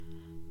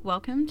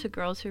Welcome to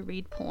Girls Who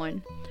Read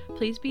Porn.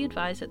 Please be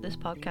advised that this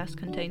podcast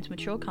contains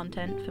mature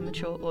content for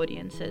mature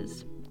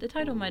audiences. The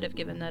title might have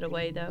given that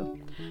away though.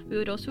 We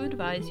would also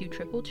advise you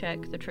triple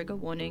check the trigger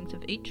warnings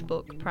of each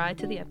book prior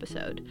to the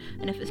episode,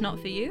 and if it's not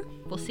for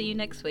you, we'll see you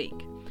next week.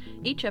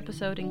 Each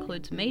episode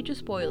includes major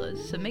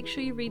spoilers, so make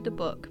sure you read the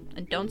book,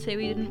 and don't say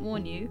we didn't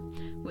warn you.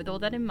 With all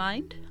that in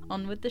mind,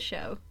 on with the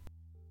show.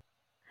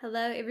 Hello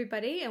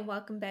everybody and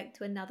welcome back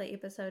to another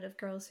episode of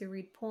Girls Who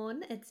Read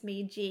Porn. It's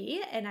me,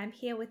 G, and I'm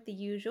here with the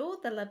usual,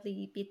 the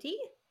lovely Betty.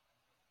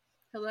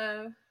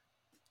 Hello.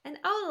 And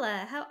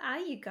Ola. How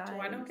are you guys?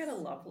 Do I not get a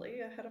lovely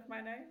ahead of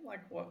my name? Like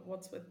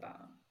what's with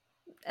that?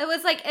 It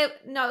was like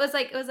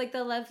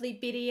the lovely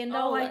Betty and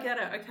Ola. Oh, I get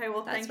it. Okay,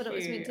 well That's thank what you. It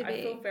was meant to be.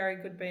 I feel very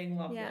good being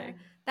lovely. Yeah.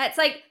 That's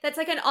like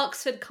an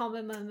Oxford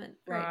comma moment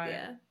right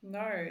there.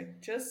 No,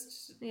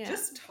 just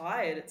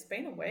tired. It's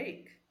been a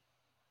week.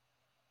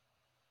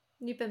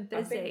 You've been busy.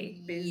 I've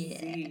been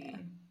busy. Yeah.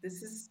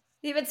 This is.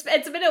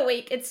 It's been a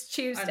week. It's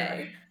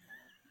Tuesday.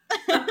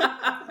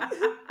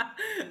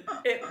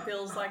 It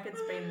feels like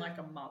it's been like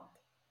a month.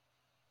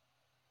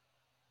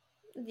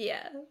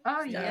 Yeah.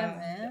 Oh yeah,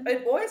 man.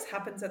 It always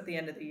happens at the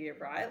end of the year,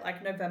 right?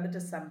 Like November,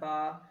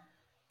 December,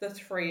 the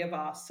three of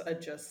us are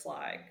just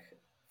like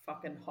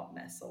fucking hot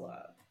mess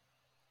alert.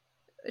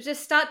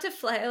 Just start to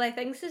flare, like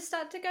things just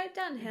start to go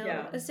downhill.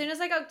 Yeah. As soon as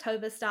like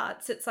October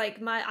starts, it's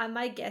like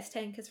my gas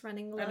tank is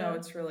running low. I know,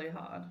 it's really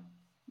hard.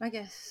 My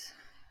gas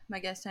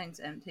tank's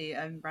empty.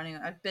 I've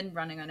been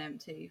running on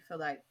empty for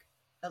like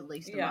at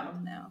least a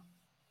month now.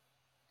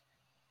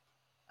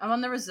 I'm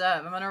on the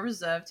reserve. I'm on a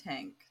reserve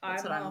tank.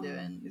 That's what I'm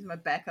doing. This is my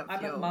backup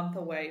fuel. I'm a month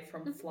away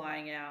from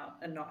flying out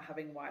and not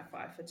having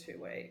Wi-Fi for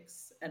 2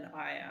 weeks, and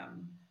I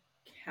am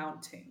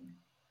counting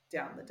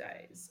down the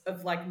days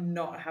of like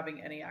not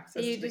having any access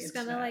to the internet. Are you just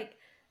gonna like,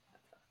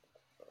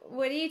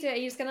 what do you do? Are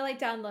you just gonna like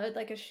download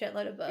like a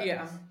shitload of books?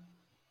 Yeah,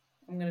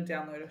 I'm gonna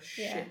download a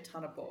shit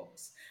ton of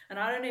books, and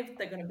I don't know if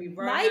they're gonna be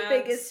romance. My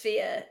biggest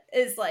fear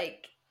is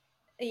like,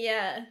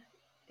 my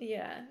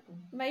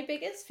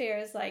biggest fear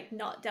is like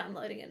not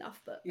downloading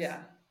enough books. Yeah.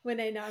 When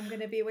I know I'm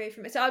going to be away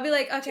from it. So I'll be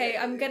like, okay,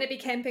 I'm going to be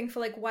camping for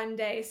like 1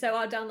 day. So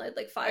I'll download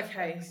like 5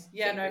 books.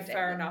 Yeah, no,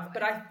 fair enough.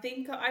 But I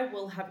think I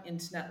will have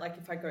internet, like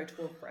if I go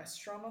to a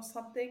restaurant or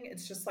something.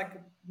 It's just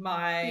like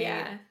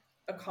my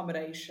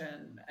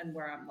accommodation and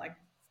where I'm like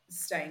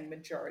staying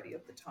majority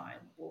of the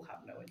time will have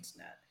no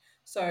internet.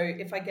 So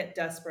if I get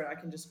desperate, I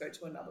can just go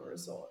to another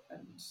resort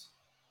and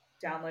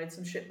download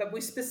some shit. But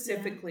we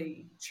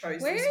specifically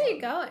chose Where this are one,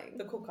 you going?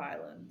 The Cook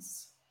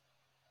Islands.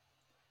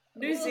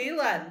 New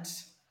Zealand.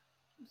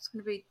 It's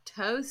going to be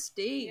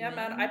toasty. Yeah,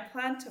 man. I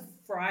plan to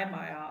fry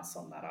my ass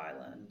on that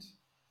island.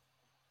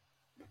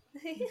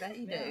 I bet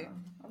you do.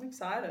 I'm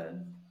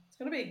excited. It's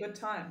going to be a good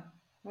time.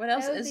 What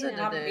else is it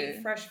to do?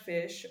 Eat fresh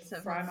fish,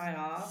 fry my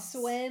ass.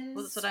 Swim.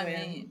 Well, that's what I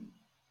mean.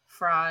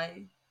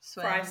 Fry,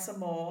 swim. Fry some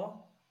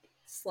more.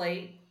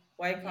 Sleep.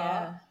 Wake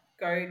up.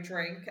 Go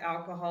drink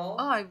alcohol.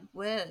 Oh, I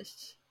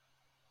wish.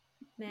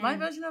 Man. My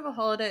version of a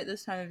holiday at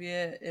this time of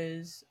year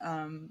is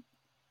going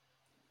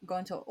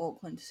to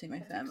Auckland to see my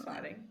family.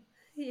 Exciting.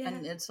 Yeah.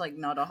 And it's like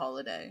not a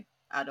holiday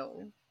at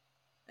all.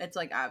 It's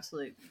like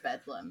absolute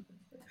bedlam.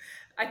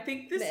 I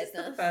think this is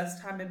the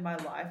first time in my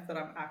life that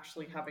I'm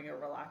actually having a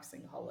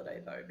relaxing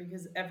holiday though,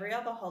 because every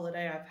other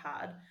holiday I've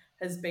had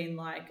has been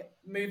like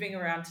moving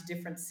around to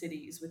different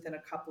cities within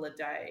a couple of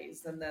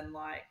days and then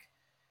like,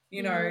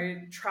 you know,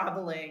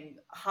 traveling,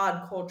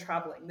 hardcore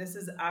traveling. This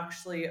is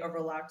actually a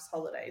relaxed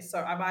holiday. So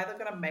I'm either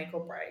going to make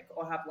or break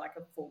or have like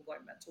a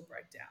full-blown mental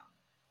breakdown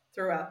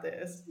throughout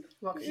this.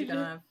 What are you going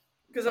to have?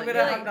 Because I'm going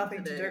to have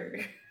nothing to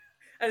do.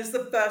 And it's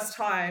the first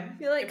time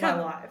in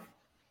my life.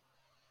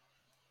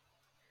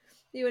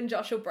 You and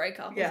Josh will break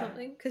up or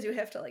something because you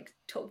have to like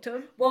talk to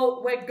him.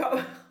 Well, we're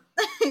going...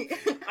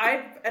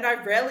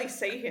 I rarely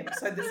see him.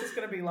 So this is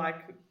going to be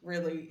like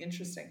really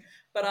interesting.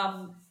 But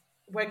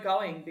we're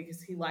going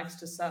because he likes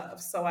to surf.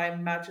 So I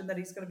imagine that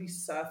he's going to be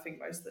surfing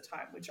most of the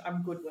time, which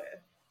I'm good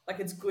with. Like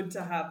it's good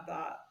to have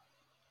that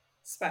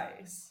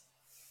space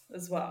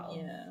as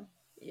well.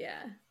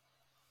 Yeah.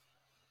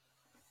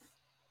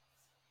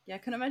 Yeah, I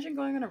can imagine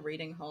going on a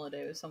reading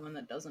holiday with someone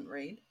that doesn't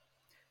read.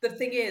 The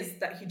thing is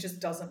that he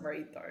just doesn't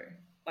read though,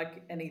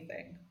 like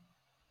anything.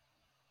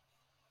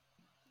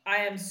 I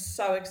am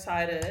so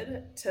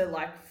excited to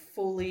like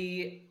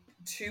fully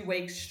 2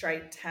 weeks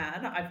straight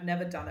tan. I've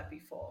never done it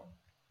before.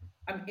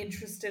 I'm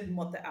interested in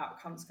what the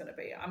outcome's going to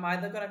be. I'm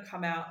either going to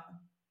come out...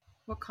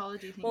 What colour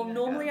do you think? Well,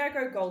 normally I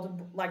go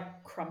golden,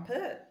 like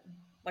crumpet,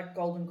 like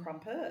golden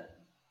crumpet.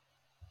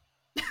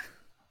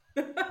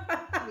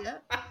 Yeah.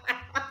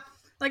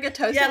 Like a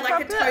toasted crumpet?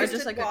 Like a toasted or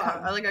just like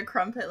one. like a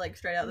crumpet like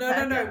straight out the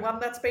packet? No, one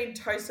that's been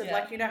toasted,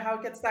 like you know how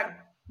it gets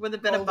that... With a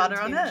bit of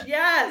butter on it?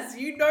 Yes,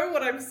 you know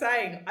what I'm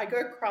saying. I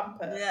go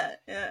crumpet.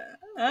 Yeah.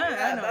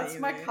 I know that's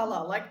my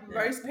colour. Like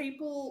most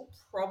people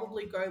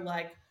probably go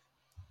like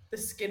the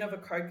skin of a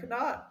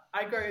coconut.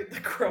 I go the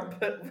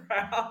crumpet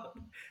route.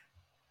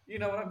 You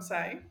know what I'm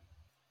saying?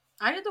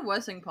 I did the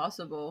worst thing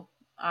possible.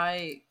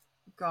 I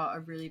got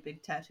a really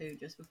big tattoo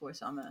just before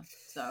summer,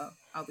 so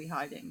I'll be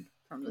hiding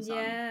from the sun.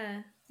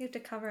 Yeah, you have to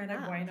cover it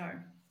up. Bueno.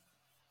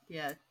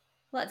 Yeah.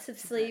 Lots of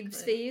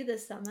sleeves for you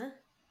this summer.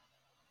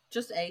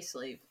 Just a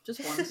sleeve,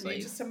 just one sleeve.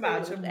 You just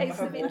imagine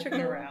her walking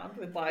around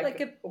with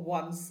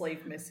one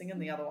sleeve missing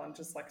and the other one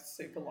just like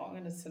super long,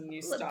 and it's a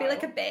new style. Be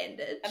like a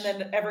bandage. And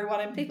then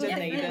everyone in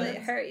Dunedin,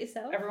 hurt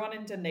yourself. Everyone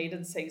in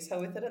Dunedin sees her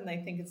with it, and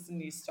they think it's the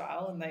new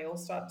style, and they all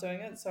start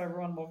doing it. So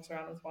everyone walks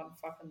around with one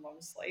fucking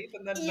long sleeve,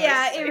 and then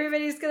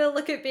everybody's gonna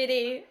look at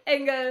Betty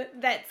and go,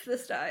 "That's the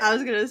style." I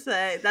was gonna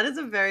say that is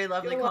a very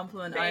lovely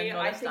compliment.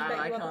 I think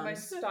that you are the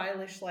most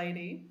stylish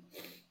lady.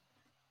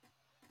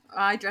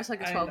 I dress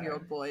like a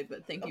 12-year-old boy,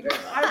 but thank you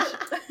very much.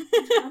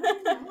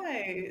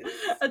 Nice.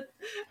 A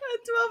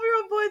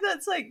 12-year-old boy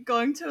that's like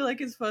going to like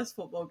his first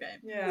football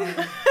game.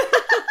 Yeah.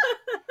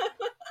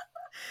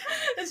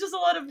 It's just a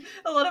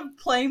lot of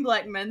plain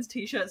black men's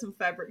t-shirts and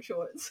fabric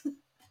shorts.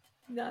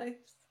 Nice.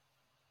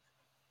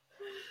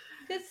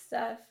 Good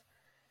stuff.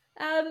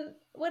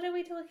 What are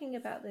we talking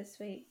about this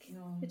week?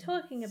 We're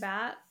talking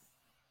about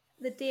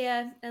The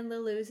Deer and the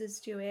Losers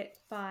Duet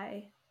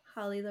by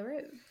Harley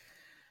Laroux.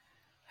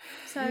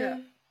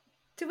 So,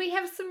 do we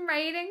have some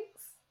ratings?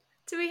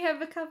 Do we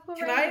have a couple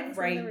ratings?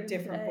 Can I rate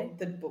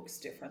different books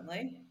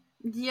differently?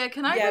 Yeah,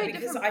 can I rate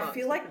because different I books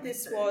feel like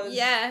this was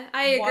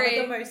I agree. one of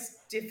the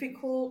most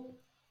difficult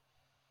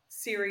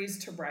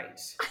series to rate.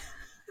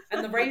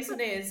 And the reason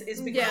is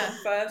because the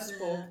first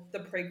book, the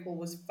prequel,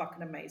 was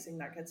fucking amazing.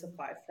 That gets a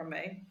 5 from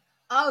me.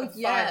 Oh,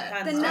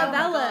 yeah. The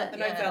novella. The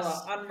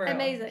novella, unreal.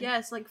 Amazing.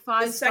 Yes, like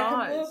 5 stars. The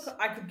second book,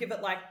 I could give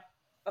it like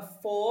a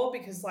 4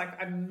 because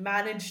like I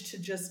managed to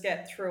just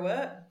get through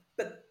it.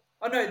 But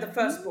the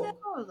first book.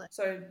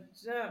 So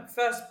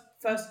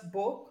first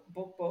book,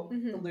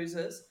 The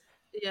Losers.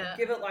 Yeah. I'd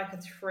give it like a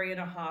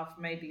 3.5,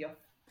 maybe a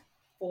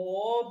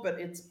 4, but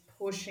it's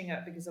pushing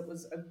it because it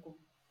was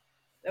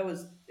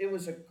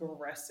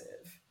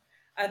aggressive.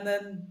 And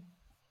then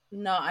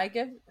I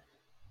give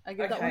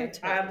that one a 2.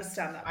 I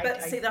understand that.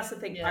 But see, that's the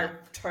thing. Yeah. I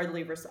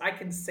totally I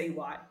can see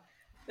why.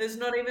 There's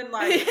not even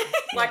like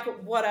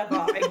whatever.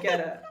 I get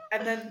it.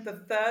 And then the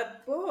third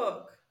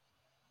book,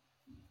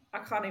 I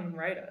can't even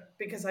rate it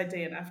because I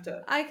DNF'd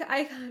it. I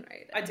can't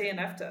rate it. I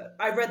DNF'd it.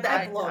 I read the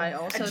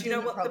epilogue. And do you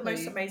know what the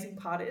most amazing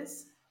part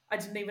is? I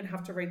didn't even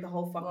have to read the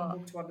whole fucking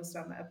book to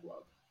understand the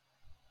epilogue.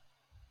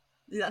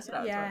 That's what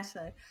I was about to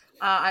say.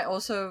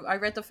 I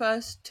read the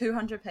first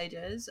 200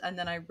 pages and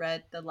then I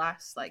read the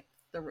last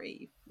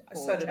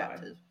 4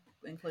 chapters,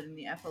 including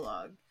the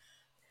epilogue.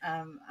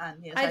 And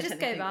yes, I just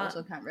gave up.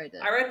 Also can't read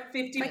it. I read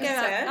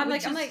 50%. I'm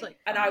like,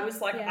 and I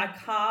was like, I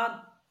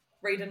can't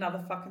read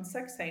another fucking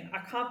sex scene. I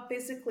can't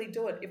physically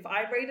do it. If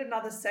I read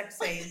another sex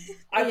scene,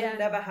 I will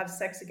never have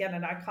sex again,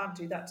 and I can't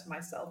do that to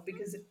myself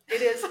because it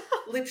has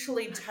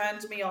literally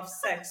turned me off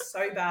sex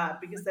so bad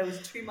because there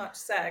was too much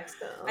sex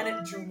and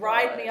it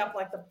dried me up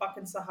like the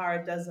fucking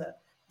Sahara Desert.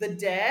 The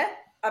Dare,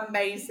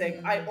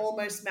 amazing. I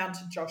almost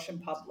mounted Josh in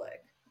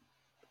public.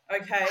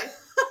 Okay?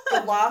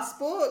 The last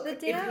book,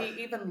 if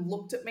he even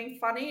looked at me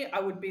funny, I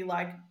would be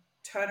like,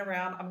 turn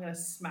around, I'm going to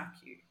smack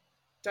you.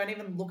 Don't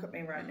even look at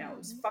me right now. It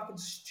was fucking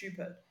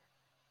stupid.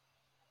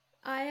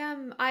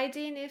 I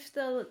DNF'd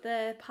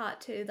the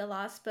part 2, the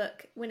last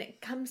book, when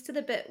it comes to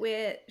the bit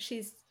where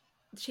she's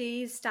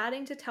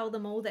starting to tell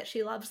them all that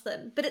she loves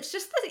them, but it's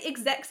just the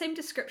exact same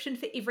description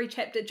for every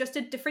chapter, just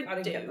a different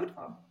dude. Get that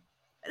far.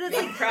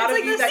 I'm proud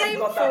of you that you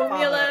got that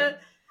formula.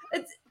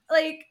 It's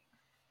like,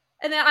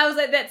 and then I was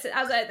like, that's it.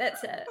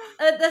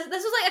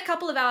 This was like a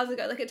couple of hours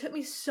ago. Like, it took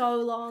me so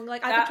long.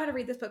 Like, I've been trying to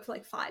read this book for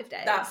like 5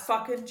 days. That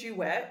fucking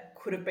duet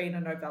could have been a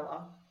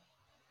novella.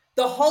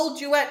 The whole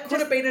duet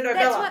could have been a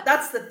novella.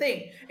 That's the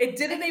thing. It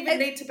didn't even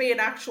need to be an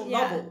actual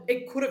novel.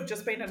 It could have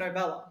just been a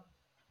novella.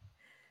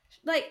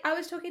 Like, I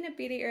was talking to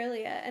Betty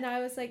earlier, and I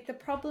was like, the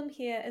problem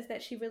here is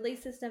that she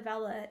released this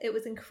novella. It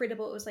was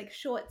incredible. It was like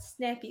short,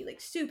 snappy,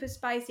 like super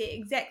spicy,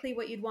 exactly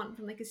what you'd want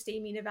from like a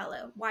steamy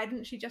novella. Why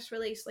didn't she just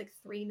release like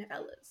 3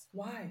 novellas?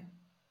 Why?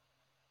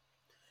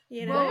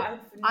 You know, well,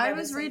 I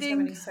was reading so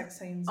many sex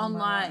scenes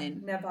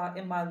online. Never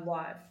in my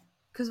life.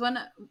 Because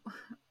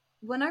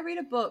when I read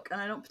a book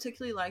and I don't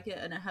particularly like it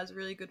and it has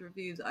really good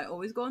reviews, I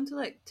always go onto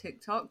like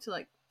TikTok to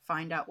like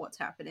find out what's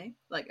happening.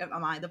 Like,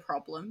 am I the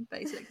problem,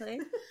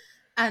 basically?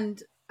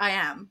 And I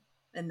am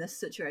in this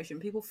situation.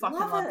 People fucking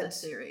love this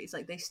series.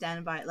 Like, they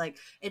stand by it. Like,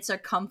 it's their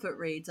comfort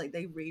reads. Like,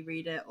 they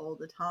reread it all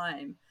the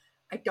time.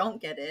 I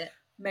don't get it.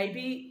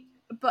 Maybe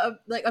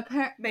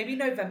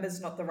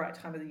November's not the right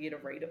time of the year to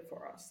read it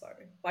for us, though.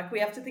 Like, we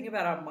have to think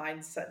about our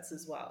mindsets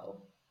as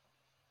well.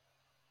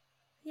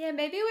 Yeah,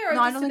 maybe we're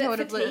just a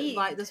bit fatigued.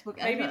 Like this book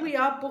ever. Maybe we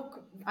are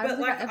but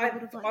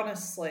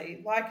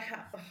honestly, like,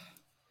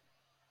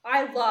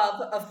 I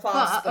love a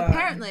fast burn,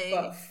 apparently,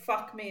 but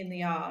fuck me in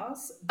the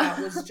ass. That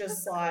was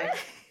just like,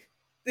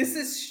 this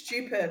is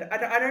stupid.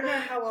 I don't know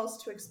how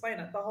else to explain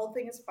it. The whole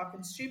thing is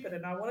fucking stupid.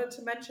 And I wanted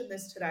to mention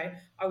this today.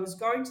 I was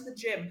going to the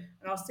gym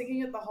and I was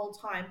thinking it the whole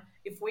time.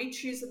 If we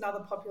choose another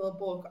popular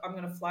book, I'm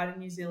going to fly to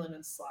New Zealand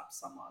and slap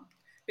someone.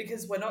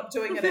 because we're not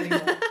doing it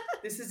anymore.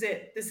 This is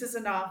it. This is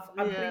enough.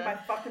 I'm putting my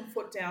fucking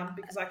foot down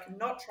because I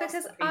cannot trust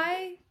the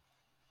people.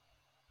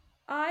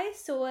 I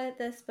saw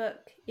this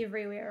book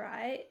everywhere,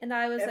 right? And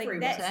I was Everywhere.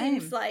 like, that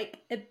seems like...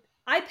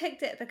 I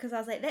picked it because I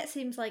was like, that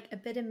seems like a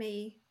bit of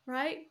me,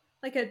 right?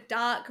 Like a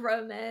dark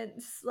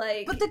romance,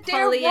 like but the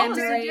Dare was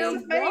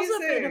a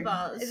bit of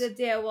us. The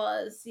Dare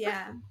was,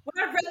 yeah.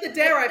 When I read the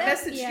Dare, I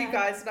messaged you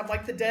guys and I'm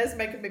like, the Dare's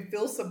making me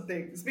feel some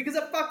things because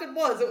it fucking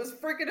was. It was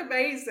freaking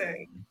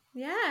amazing.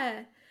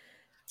 Yeah.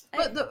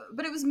 But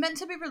it was meant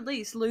to be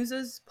released.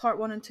 Losers Part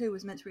 1 and 2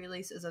 was meant to be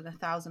released as a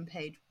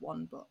 1,000-page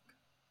one book,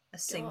 a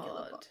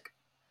singular book,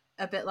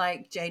 a bit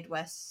like Jade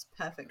West's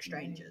Perfect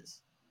Strangers.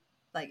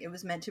 Like it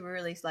was meant to be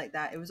released like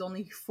that. It was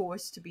only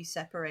forced to be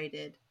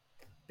separated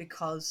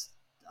because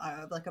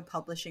of like a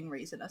publishing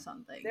reason or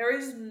something. There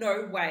is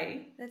no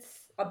way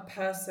a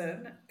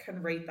person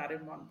can read that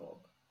in one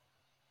book.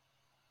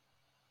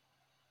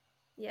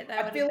 Yeah,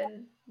 that would have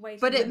been way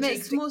too But it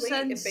makes more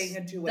sense. It being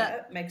a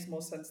duet makes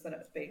more sense than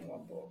it being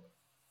one book.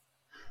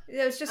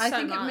 It was just I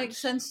think it makes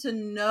sense to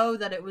know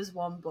that it was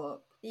one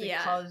book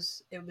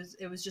because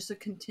it was just a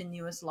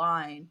continuous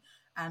line,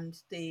 and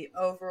the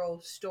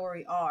overall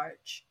story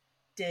arch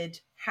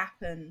did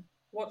happen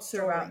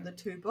throughout the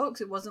two books.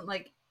 It wasn't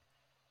like,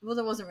 well,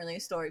 there wasn't really a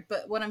story,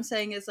 but what I'm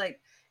saying is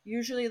like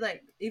usually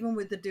like even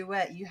with the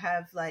duet you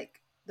have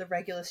like the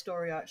regular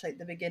story arch, like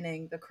the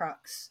beginning, the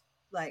crux,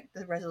 like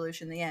the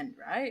resolution, the end,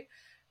 right?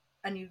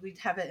 And we'd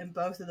have it in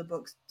both of the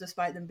books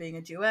despite them being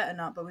a duet or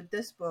not. But with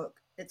this book,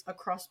 it's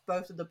across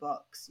both of the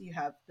books. You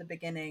have the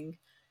beginning,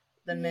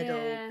 the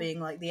middle being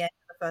like the end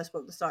of the first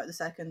book, the start of the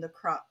second, the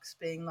crux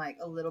being like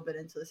a little bit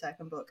into the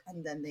second book,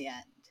 and then the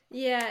end.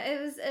 Yeah,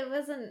 it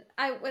wasn't.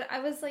 I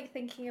was like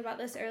thinking about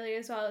this earlier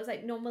as well. It was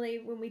like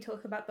normally when we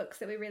talk about books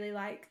that we really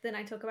like, then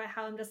I talk about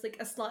how I'm just like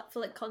a slut for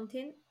like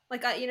content.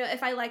 Like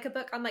if I like a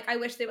book, I'm like, I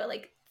wish there were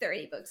like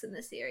 30 books in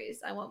this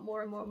series. I want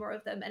more and more and more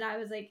of them. And I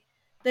was like,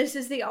 this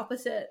is the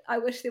opposite. I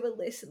wish there were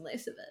less and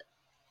less of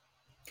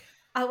it.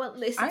 I want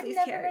less of these characters.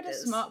 I've never read a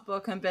smart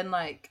book and been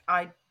like,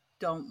 I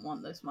don't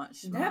want this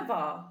much smart.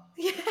 Never.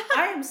 Yeah.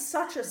 I am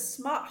such a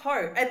smart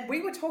hoe. And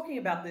we were talking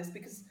about this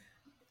because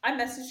I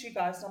messaged you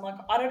guys and I'm like,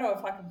 I don't know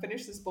if I can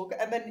finish this book.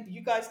 And then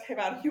you guys came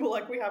out and you were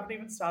like, we haven't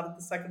even started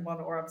the second one,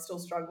 or I'm still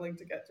struggling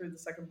to get through the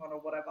second one or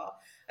whatever.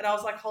 And I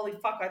was like, holy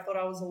fuck, I thought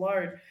I was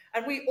alone.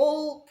 And we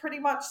all pretty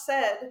much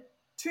said,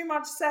 too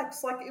much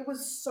sex. Like it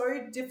was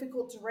so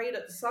difficult to read.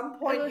 At some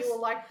point you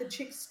were like, the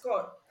chick's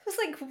got... It was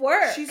like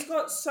work. She's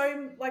got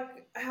so,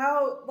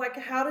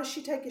 how does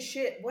she take a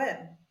shit?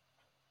 When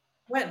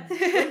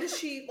does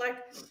she,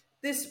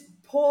 this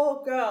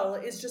poor girl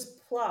is just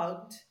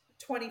plugged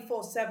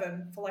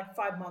 24/7 for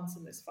 5 months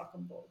in this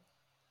fucking book.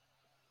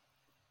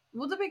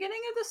 Well, the beginning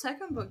of the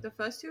second book, the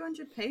first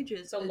 200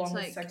 pages, the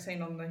longest sex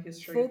scene on the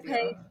history of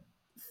the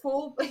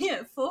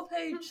earth.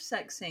 4-page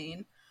sex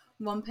scene,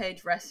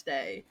 1-page rest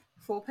day,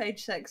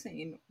 4-page sex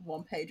scene,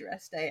 1-page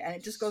rest day, and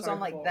it just goes on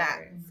like boring.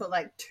 That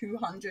for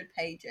 200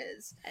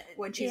 pages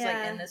when she's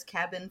in this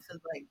cabin for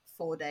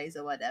 4 days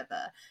or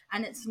whatever.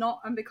 And it's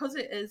not, and because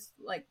it is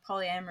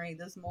polyamory,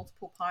 there's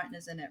multiple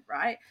partners in it,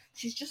 right?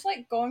 She's just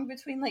going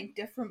between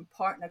different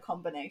partner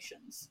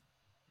combinations.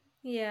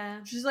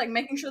 Yeah, she's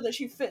making sure that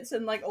she fits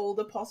in all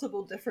the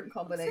possible different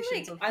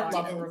combinations of I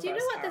love a do you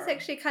know what this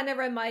actually kind of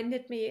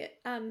reminded me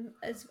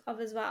as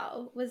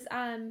well was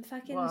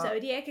fucking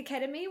Zodiac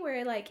Academy, where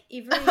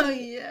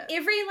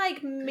every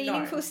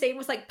meaningful scene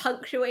was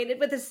punctuated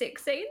with a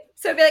sex scene.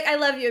 So it'd be I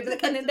love you,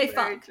 and then they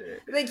fuck. You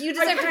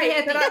deserve to be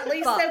happy, but at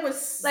least there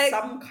was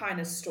some kind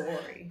of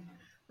story.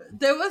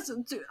 There was.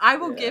 I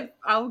will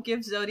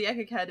give Zodiac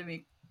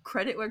Academy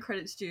credit where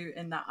credit's due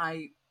in that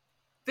I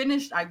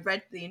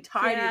read the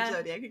entirety of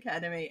Zodiac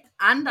Academy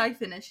and I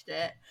finished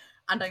it,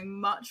 and I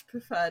much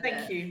preferred it.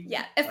 Thank you.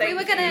 Yeah, if we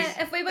were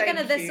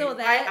gonna this or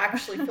that, I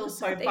actually feel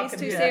so these fucking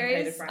two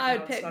vindicated series, right I now.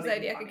 would pick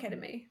Zodiac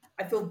Academy.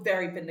 I feel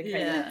very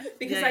vindicated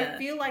because I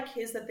feel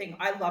here's the thing: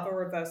 I love a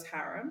reverse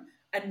harem,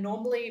 and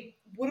normally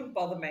wouldn't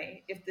bother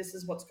me if this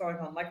is what's going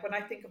on. When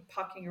I think of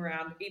pucking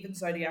around, even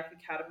Zodiac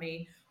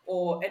Academy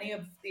or any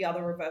of the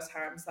other reverse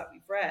harems that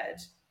we've read,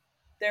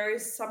 there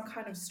is some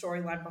kind of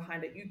storyline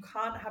behind it. You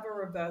can't have a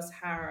reverse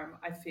harem,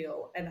 I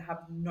feel, and have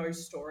no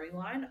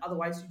storyline.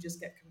 Otherwise, you just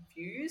get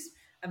confused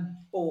and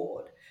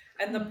bored.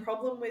 And the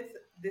problem with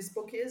this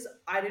book is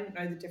I didn't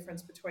know the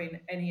difference between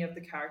any of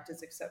the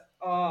characters except,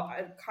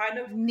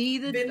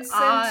 neither Vincent did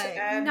I.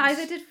 And...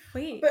 Neither did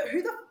we. But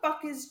who the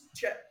fuck is...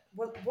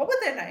 What were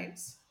their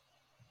names?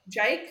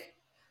 Jake?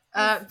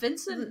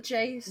 Vincent,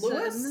 Jason...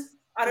 Lewis?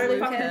 I don't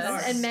fucking know.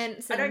 And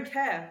Manson. I don't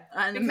care.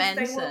 And because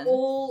Manson. They were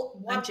all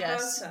one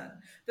person.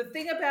 The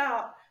thing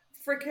about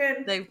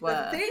freaking... They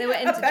were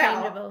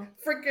interchangeable.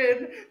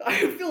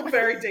 I feel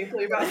very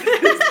deeply about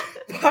this.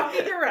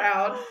 Fucking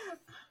around.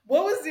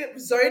 What was it?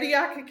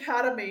 Zodiac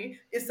Academy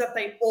is that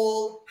they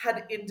all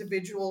had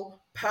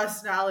individual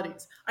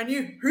personalities. I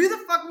knew who the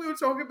fuck we were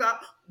talking about,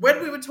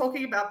 when we were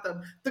talking about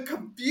them, the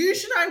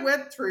confusion I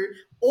went through,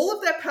 all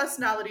of their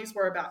personalities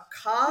were about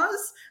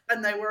cars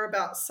and they were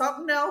about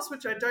something else,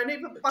 which I don't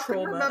even fucking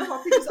remember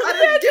because I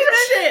didn't give a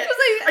shit.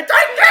 I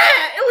don't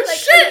care. It was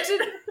shit.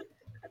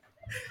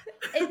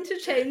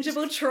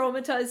 Interchangeable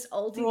traumatized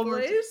oldie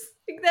boys.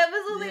 Like, that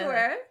was all they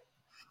were.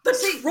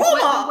 The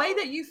trauma. The way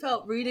that you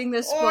felt reading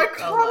this book, I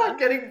can't. I'm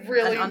getting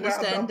really and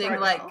understanding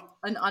now.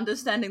 And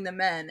understanding the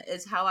men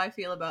is how I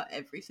feel about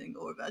every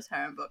single reverse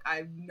harem book. I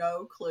have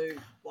no clue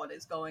what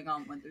is going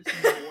on when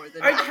there's more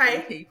than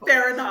three people.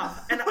 Fair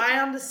enough, and I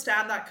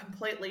understand that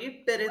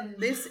completely. But in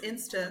this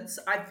instance,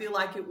 I feel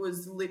like it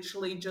was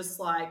literally just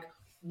like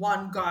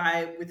one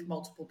guy with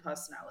multiple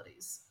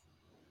personalities.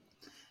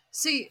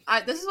 See,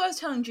 this is what I was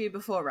telling you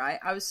before, right?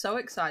 I was so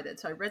excited.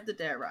 So I read the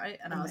Dare, right?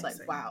 And I was like,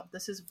 wow,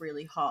 this is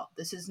really hot.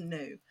 This is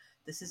new.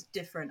 This is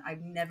different. I've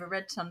never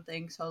read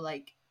something so,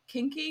 like,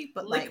 kinky,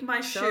 but, Lick like,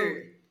 my so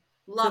shoe.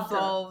 Loved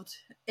evolved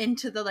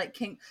into the, like,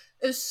 kink.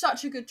 It was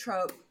such a good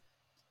trope.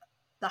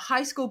 The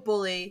high school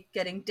bully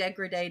getting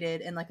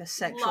degraded in, like, a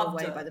sexual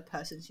way by the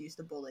persons used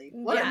to bully.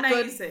 What a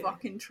amazing. good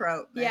fucking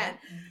trope, man. Yeah.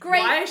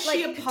 Great. Why is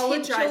she like,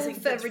 apologizing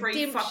for for 3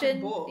 redemption,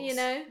 fucking books? you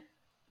know?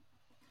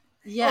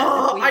 Yeah.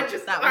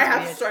 I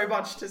have so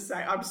much to say.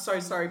 I'm so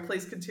sorry.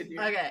 Please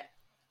continue. Okay.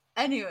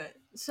 Anyway,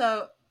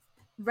 so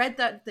read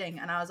that thing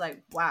and I was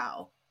like,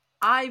 wow,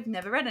 I've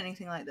never read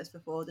anything like this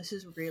before. This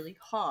is really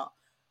hot.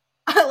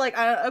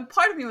 A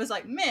part of me was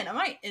like, man, am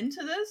I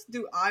into this?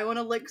 Do I want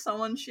to lick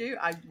someone's shoe?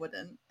 I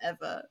wouldn't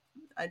ever.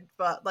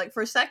 But like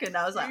for a second,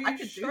 I was like, I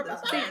could do this.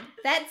 Man.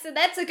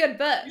 That's a good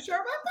book. You sure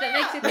about that?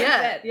 Makes you think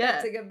that. Yeah.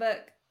 That's a good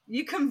book.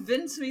 You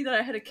convinced me that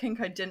I had a kink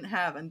I didn't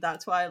have, and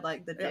that's why I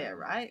like the Dare,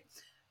 right?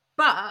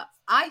 But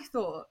I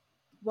thought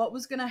what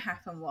was going to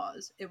happen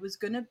was it was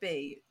going to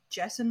be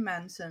Jess and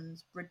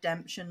Manson's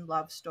redemption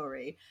love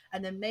story,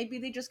 and then maybe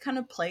they just kind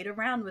of played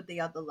around with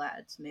the other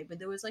lads. Maybe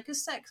there was like a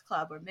sex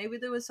club, or maybe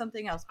there was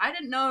something else. I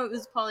didn't know it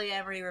was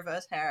polyamory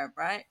reverse harem,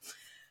 right?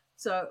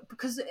 So,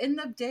 because in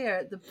the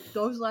Dare,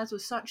 those lads were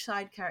such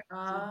side characters.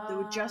 They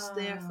were just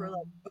there for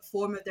like a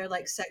form of their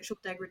like sexual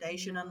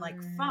degradation and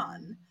like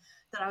fun,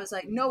 that I was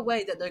like, no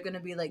way that they're going to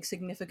be like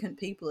significant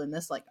people in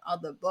this like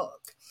other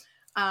book.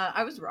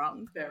 I was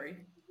wrong.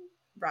 Very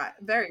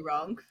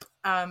wrong.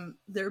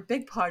 They're a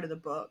big part of the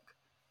book,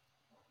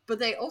 but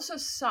they also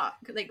suck.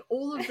 Like,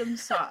 all of them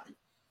suck.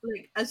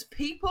 Like, as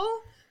people,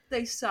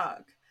 they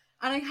suck.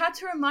 And I had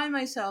to remind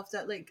myself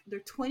that, like, they're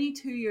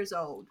 22 years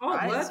old,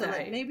 right? So,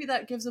 like, maybe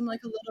that gives them, like,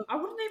 a little... I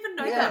wouldn't even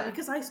know that,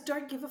 because I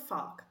don't give a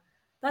fuck.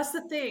 That's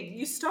the thing.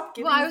 You stop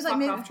giving a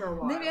fuck after a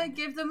while. Maybe I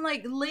give them,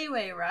 like,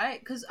 leeway, right?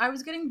 Because I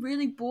was getting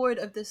really bored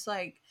of this,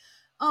 like,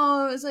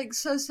 oh, it was, like,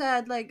 so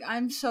sad. Like,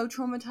 I'm so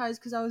traumatized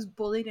because I was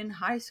bullied in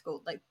high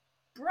school. Like,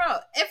 bro,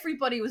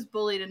 everybody was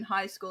bullied in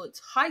high school. It's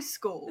high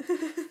school.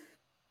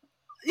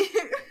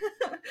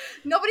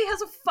 Nobody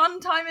has a fun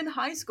time in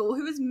high school.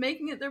 Who is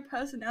making it their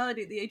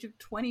personality at the age of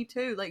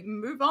 22? Like,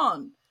 move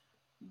on.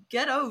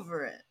 Get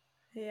over it.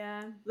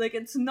 Yeah. Like,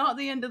 it's not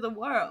the end of the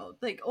world.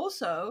 Like,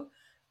 also,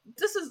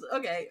 this is,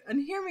 okay,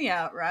 and hear me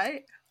out,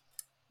 right?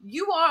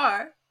 You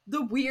are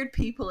the weird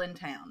people in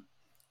town.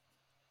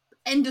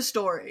 End of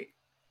story.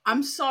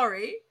 I'm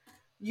sorry.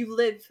 You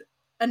live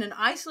in an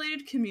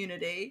isolated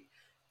community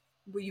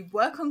where you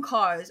work on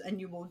cars and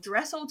you will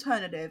dress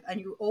alternative and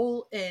you're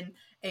all in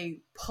a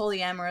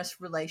polyamorous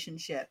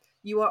relationship.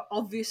 You are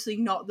obviously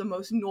not the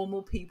most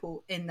normal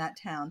people in that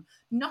town.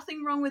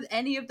 Nothing wrong with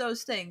any of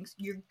those things.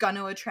 You're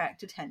gonna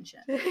attract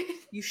attention.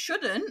 You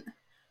shouldn't,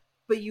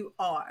 but you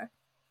are.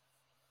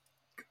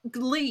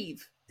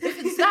 Leave. If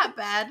it's that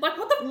bad, like,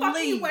 what the fuck are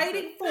you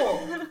waiting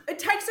for? It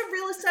takes a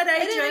real estate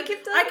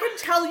agent. I can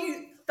tell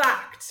you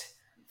fact.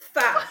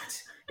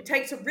 It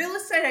takes a real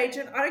estate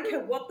agent. I don't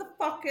care what the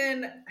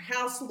fucking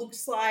house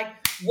looks like,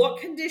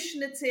 what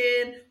condition it's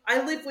in.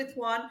 I live with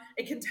one.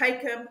 It can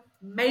take them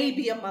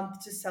maybe a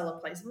month to sell a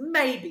place.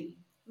 Maybe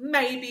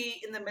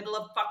in the middle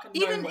of fucking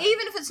nowhere.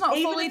 Even if it's not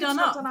fully done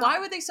up. Why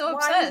were they so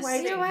obsessed? Why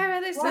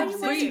are they so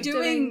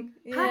redoing?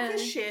 Pack your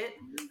shit,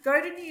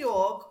 go to New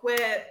York,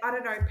 where, I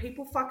don't know,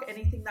 people fuck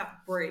anything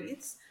that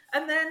breathes,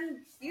 and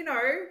then, you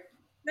know,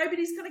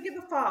 nobody's gonna give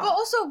a fuck. But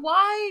also,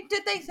 why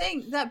did they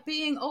think that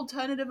being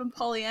alternative and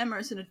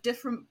polyamorous in a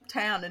different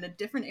town, in a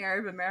different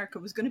area of America,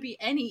 was going to be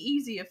any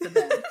easier for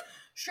them?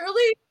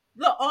 Surely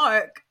the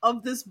arc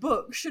of this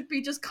book should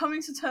be just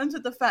coming to terms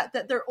with the fact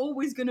that they're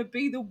always going to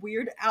be the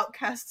weird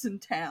outcasts in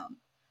town.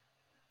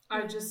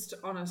 I just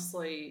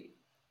honestly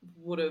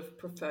would have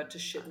preferred to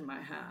shit in my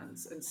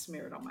hands and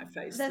smear it on my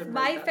face. That's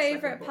my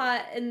favorite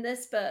part in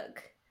this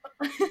book.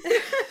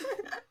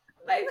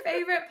 My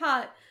favorite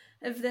part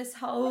of this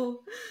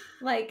whole,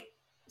 like,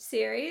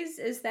 series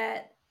is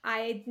that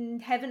I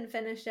haven't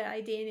finished it.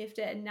 I DNF'd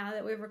it, and now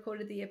that we've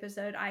recorded the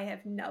episode, I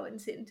have no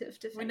incentive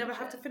to finish it. We never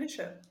have to finish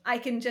it. I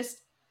can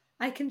just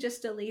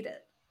delete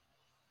it.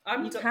 I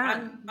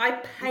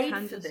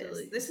paid for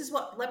this. This is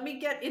what. Let me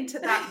get into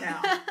that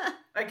now.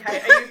 Okay,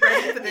 are you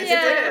ready for this?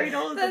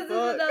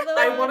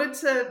 I wanted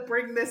to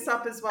bring this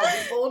up as well.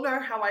 We all know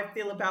how I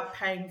feel about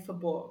paying for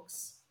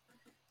books.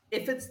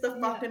 If it's the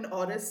fucking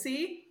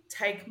Odyssey,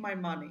 take my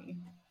money.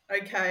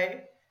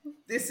 Okay?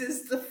 This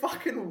is the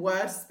fucking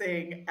worst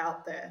thing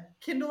out there.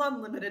 Kindle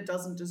Unlimited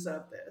doesn't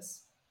deserve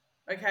this.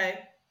 Okay?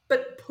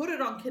 But put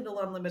it on Kindle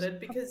Unlimited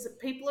because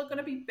people are going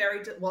to be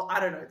very... well, I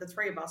don't know. The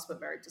three of us were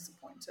very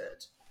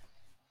disappointed.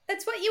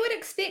 It's what you would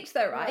expect,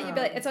 though, right? You'd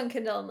be like, it's on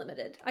Kindle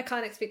Unlimited. I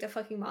can't expect a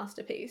fucking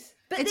masterpiece.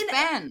 But it's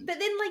banned. But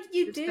then, like,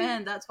 it's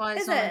banned. That's why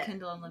it's not on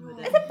Kindle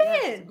Unlimited. It's a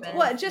banned. Yeah,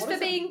 What? Just what for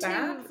being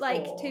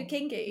too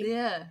kinky?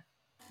 Yeah.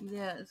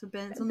 Yeah, it's a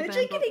ban. It's on the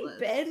Imagine ban getting list.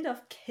 banned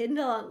off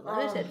Kindle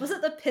Unlimited. Was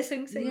it the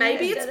pissing scene?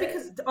 Maybe it's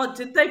because... oh,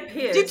 did they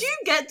piss? Did you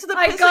get to the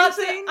pissing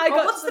scene?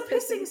 What's the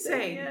pissing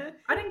scene? Yeah.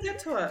 I didn't get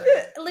to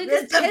it.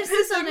 Lucas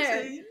pisses on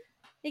her.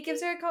 He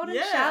gives her a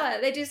golden shower.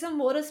 They do some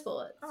water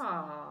sports.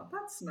 Oh,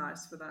 that's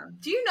nice for them.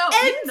 Do you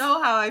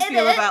know how I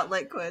feel about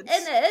liquids?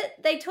 In it,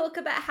 they talk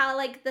about how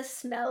like the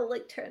smell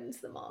like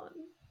turns them on.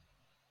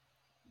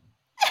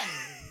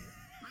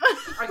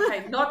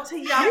 Okay, not to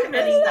yuck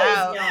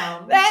anyone's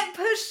yum. That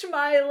pushed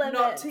my limits.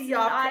 Not to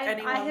yuck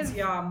anyone's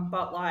yum,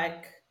 but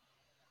like,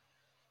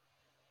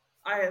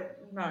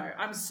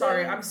 I'm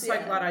sorry. I'm so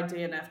glad I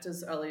DNF'd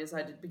as early as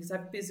I did because I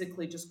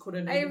physically just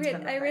couldn't even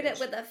turn the page. I read it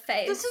with a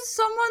face. This is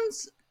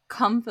someone's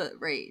comfort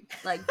read.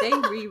 Like, they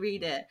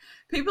reread it.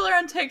 People are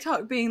on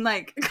TikTok being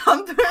like,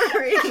 comfort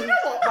read. You know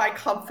what my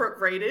comfort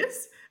read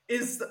is?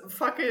 Is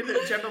fucking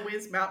Gemma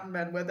Weir's Mountain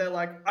Men, where they're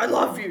like, I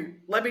love you,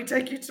 let me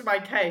take you to my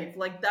cave.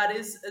 Like, that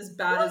is as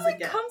bad as it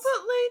gets.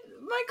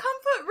 My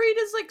comfort read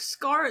is like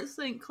Scarlett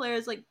St.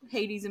 Clair's like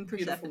Hades and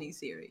Persephone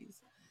series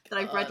that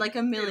I've read like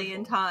a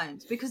million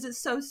times because it's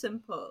so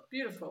simple.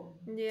 Beautiful.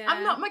 Yeah.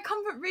 My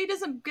comfort read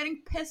isn't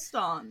getting pissed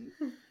on.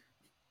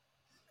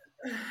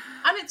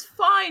 And it's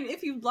fine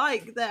if you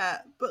like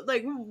that, but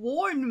like,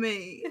 warn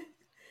me.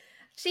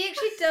 She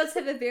actually does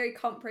have a very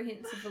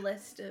comprehensive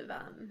list of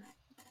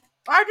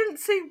I didn't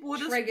see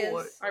water triggers.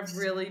 sports. I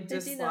really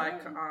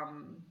dislike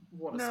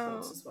water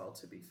sports as well,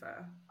 to be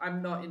fair.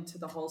 I'm not into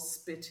the whole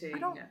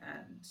spitting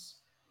and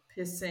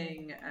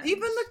pissing. And...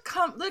 even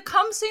the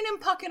cum scene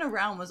and pucking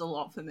around was a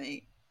lot for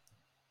me.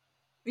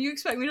 You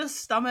expect me to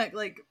stomach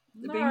like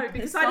no,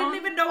 because I didn't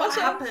even know what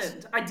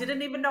happened. I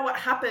didn't even know what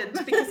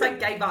happened because I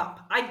gave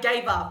up.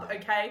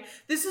 Okay?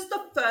 This is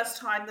the first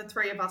time the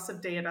three of us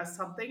have DNS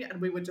something and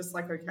we were just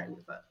like okay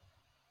with it.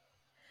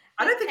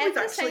 I don't think we've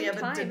actually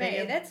ever done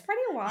it. That's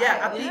pretty wild. Yeah,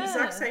 at the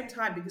exact same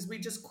time because we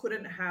just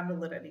couldn't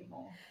handle it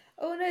anymore.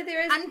 Oh no,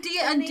 there is and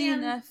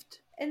DNF'd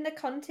in the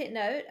content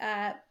note.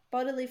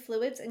 Bodily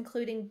fluids,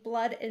 including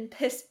blood and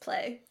piss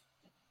play.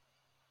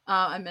 Oh,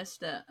 I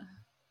missed it.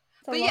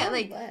 But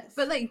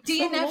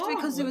DNF'd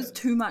because there was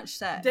too much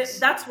sex.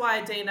 That's why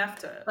I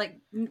DNF'd it. Like,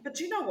 but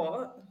do you know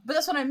what? But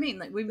that's what I mean.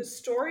 Like, the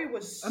story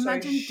was so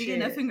imagine shit.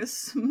 DNFing a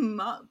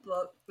smut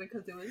book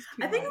because there was too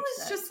much. I think it was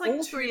sex. just like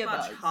all too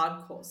much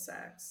hardcore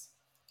sex.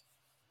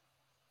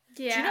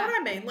 Yeah. Do you know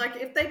what I mean? Like,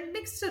 if they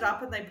mixed it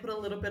up and they put a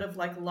little bit of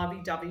like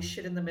lovey-dovey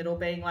shit in the middle,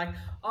 being like,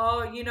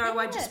 oh, you know,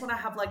 I just want to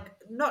have like,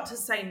 not to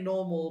say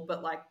normal,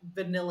 but like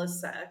vanilla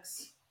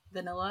sex.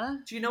 Vanilla?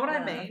 Do you know what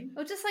I mean?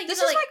 Or just like, this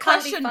you know, is like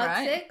question, fuck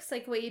right? sex,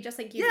 like where you just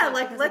like, you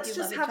let's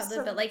just have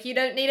some... but like you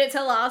don't need it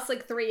to last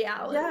like 3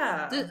 hours.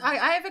 Yeah.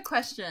 I have a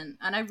question,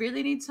 and I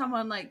really need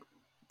someone like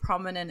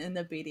prominent in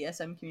the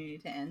BDSM community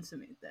to answer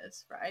me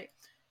this, right?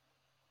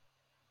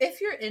 If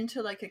you're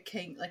into like a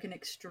kink, like an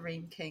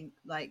extreme kink,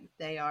 like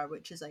they are,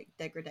 which is like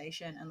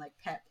degradation and like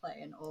pet play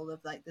and all of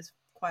like this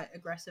quite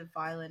aggressive,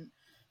 violent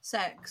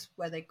sex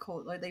where they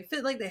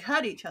feel like they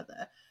hurt each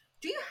other.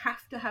 Do you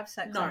have to have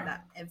sex like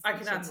that every I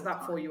can answer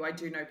that for you. I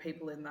do know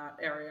people in that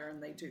area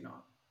and they do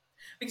not.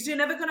 Because you're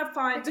never going to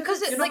find...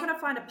 because you're not going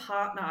to find a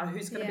partner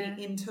who's going to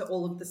be into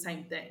all of the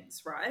same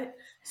things, right?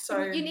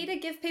 So you need to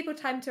give people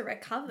time to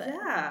recover.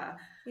 Yeah.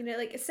 You know,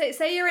 like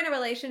say you're in a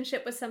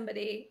relationship with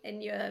somebody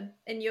and you're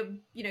you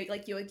know,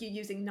 like you're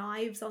using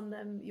knives on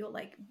them, you're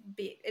like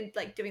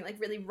doing like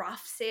really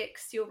rough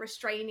sex, you're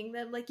restraining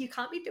them, like you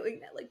can't be doing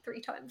that like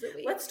 3 times a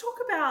week. Let's talk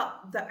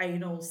about the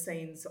anal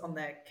scenes on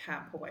their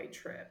camp away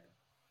trip.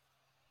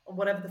 Or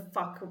whatever the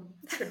fuck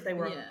trip they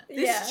were on.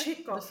 This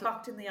chick got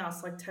fucked in the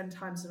ass like 10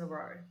 times in a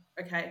row.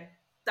 Okay?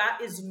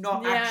 That is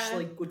not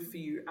actually good for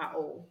you at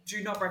all.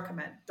 Do not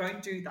recommend.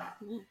 Don't do that.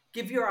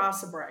 Give your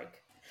ass a break.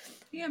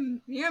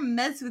 You're a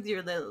mess with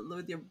your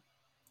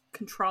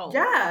control.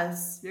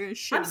 Yes. I'm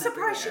surprised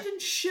everywhere. she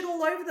didn't shit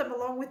all over them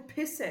along with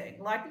pissing.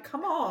 Like,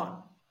 come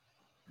on.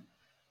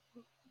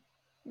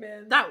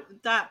 Man.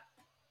 That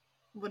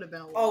would have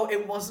been a lot. Oh,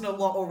 it wasn't a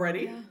lot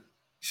already? Yeah.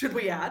 Should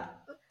we add?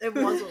 It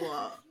was a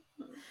lot.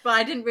 But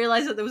I didn't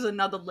realize that there was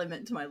another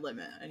limit to my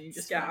limit, and you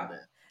just found it.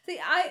 See,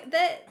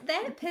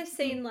 that piss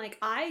scene, like,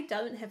 I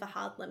don't have a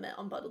hard limit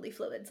on bodily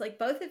fluids. Like,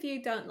 both of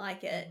you don't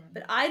like it,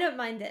 but I don't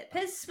mind it.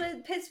 Piss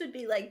would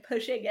be, like,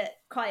 pushing it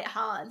quite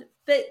hard.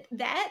 But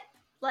that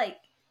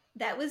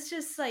was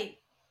just, like,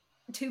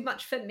 too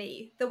much for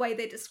me, the way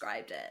they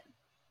described it.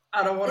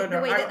 I don't want to know.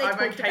 The way that they I'm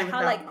talked okay about with how,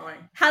 that like,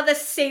 how the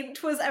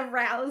scent was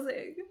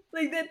arousing.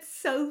 Like,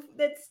 that's too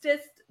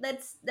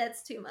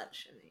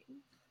much for me.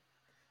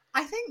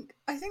 I think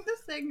the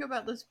thing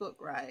about this book,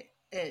 right,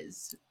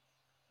 is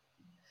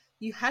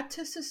you had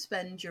to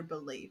suspend your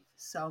belief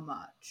so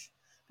much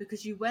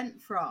because you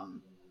went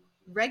from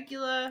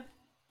regular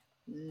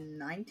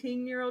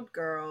 19-year-old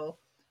girl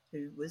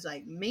who was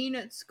like mean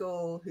at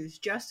school, who's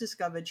just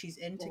discovered she's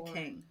into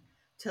kink,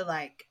 to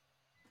like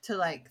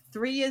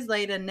 3 years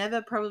later,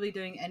 never probably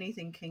doing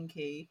anything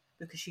kinky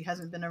because she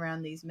hasn't been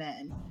around these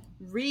men,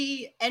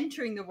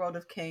 re-entering the world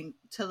of kink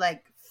to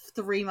like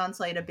 3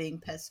 months later being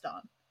pissed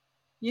on.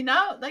 You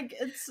know, like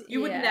you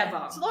would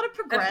never. It's a lot of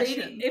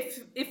progression.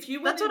 If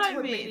you went into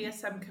a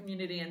BDSM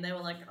community and they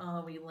were like,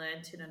 "Oh, we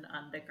learnt in an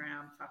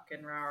underground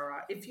fucking rah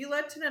rah." If you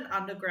learnt in an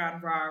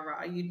underground rah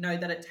rah, you'd know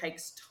that it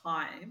takes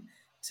time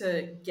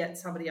to get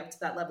somebody up to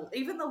that level.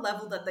 Even the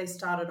level that they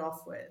started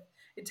off with,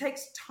 it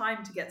takes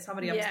time to get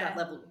somebody up to that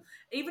level.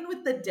 Even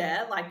with the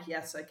dare, like,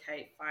 yes,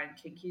 okay, fine,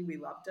 kinky, we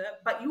loved it.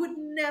 But you would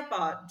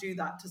never do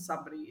that to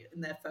somebody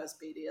in their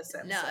first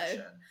BDSM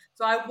session.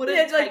 So I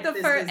wouldn't take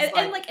this as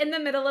and like in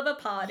the middle of a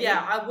party.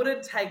 Yeah, I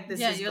wouldn't take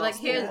this as you're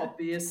gospel, like, here,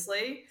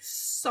 obviously.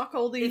 Suck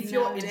all these If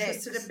you're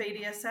interested in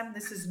BDSM,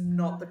 this is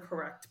not the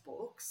correct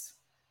books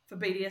for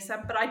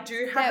BDSM. But I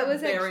do have a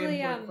very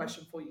important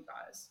question for you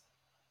guys.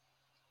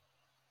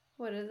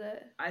 What is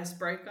it?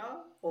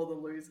 Icebreaker or The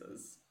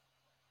Losers?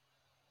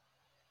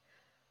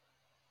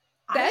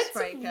 That's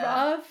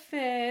rough,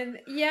 and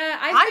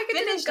I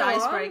finished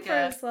Icebreaker for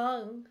as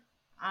long.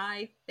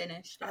 I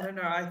finished it. I don't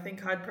know. I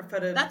think I'd prefer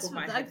to put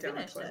my head down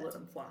the toilet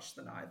and flush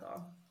than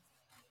either.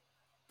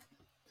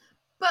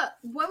 But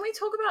when we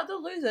talk about The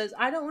Losers,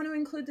 I don't want to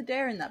include the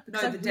dare in that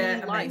because I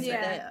really like the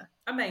dare.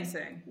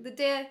 Amazing. The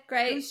dare,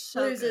 great.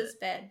 So Losers,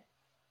 bad.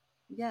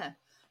 Yeah.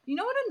 You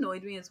know what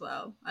annoyed me as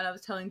well? And I was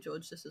telling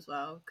George this as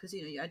well because,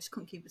 you know, I just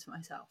couldn't keep it to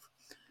myself.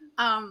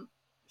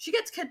 She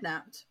gets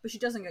kidnapped, but she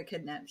doesn't get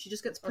kidnapped. She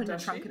just gets put in a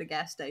trunk at a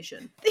gas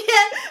station. Yeah,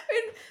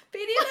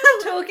 Beanie and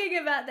I were talking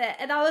about that,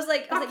 and I was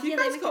like, yeah,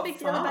 they make a big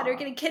deal about her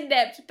getting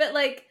kidnapped, but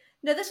like,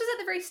 no, this was at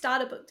the very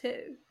start of book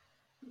 2.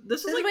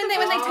 This is like when they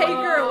take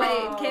her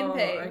away in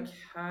camping.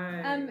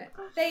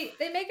 Okay.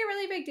 They make a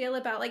really big deal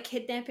about like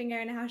kidnapping her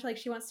and how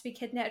she wants to be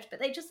kidnapped, but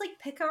they just like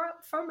pick her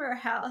up from her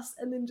house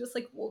and then just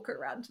like walk her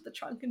around to the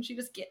trunk and she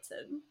just gets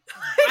in.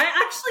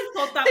 I actually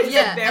thought that was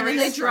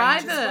very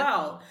strange as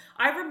well.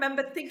 I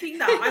remember thinking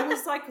that. I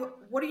was like,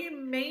 what do you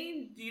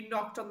mean you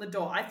knocked on the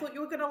door? I thought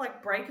you were gonna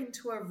like break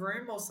into a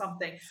room or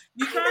something.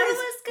 You guys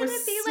was gonna were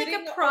be sitting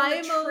like a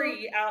primal on the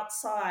tree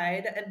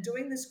outside and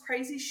doing this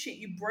crazy shit.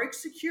 You broke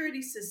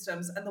security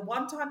systems, and the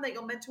one time that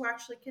you're meant to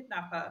actually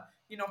kidnap her,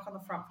 you knock on the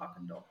front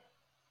fucking door.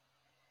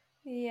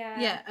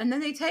 Yeah, and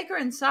then they take her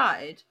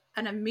inside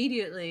and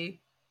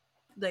immediately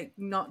like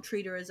not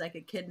treat her as like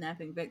a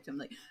kidnapping victim.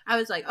 Like I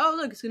was like, oh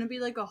look, it's gonna be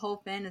like a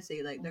whole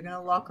fantasy. Like they're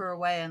gonna lock her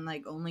away and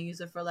like only use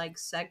her for like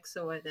sex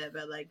or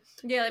whatever. Like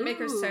make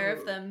her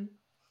serve them.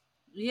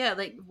 Yeah,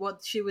 like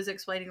what she was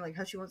explaining, like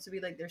how she wants to be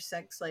like their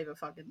sex slave or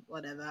fucking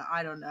whatever.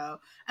 I don't know.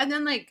 And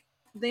then like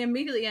they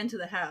immediately enter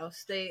the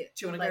house. They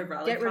do you want to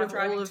go get rid of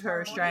all of her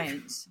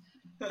restraints.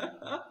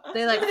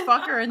 They like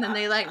fuck her and then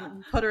they like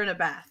put her in a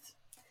bath.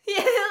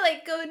 Yeah,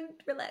 like go and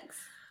relax.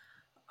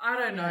 I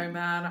don't know,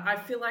 man. I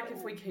feel like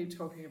if we keep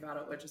talking about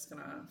it, we're just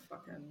gonna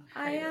fucking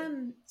hate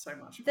it so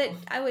much more.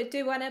 I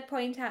do want to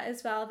point out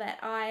as well that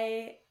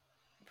I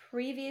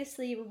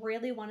previously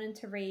really wanted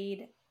to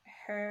read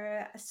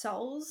her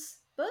Souls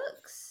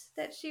books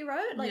that she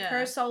wrote, like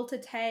Her Soul to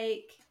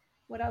Take.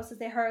 What else is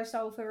there? Her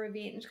Soul for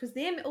Revenge, because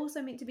they're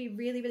also meant to be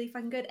really, really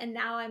fucking good. And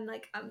now I'm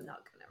like, I'm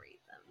not gonna read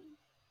them.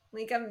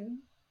 Like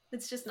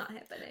it's just not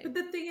happening. But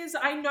the thing is,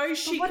 I know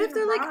she. But what can if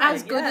they're write. like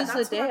as good as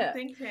that's the what dare? I'm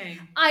thinking.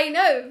 I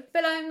know,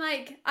 but I'm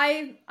like,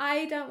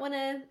 I don't want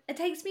to. It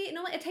takes me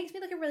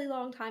like a really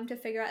long time to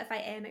figure out if I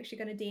am actually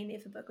going to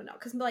DNF a book or not.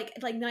 Because like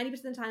 90%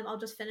 of the time, I'll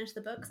just finish the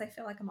book because I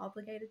feel like I'm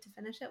obligated to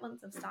finish it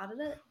once I've started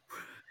it.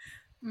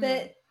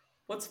 But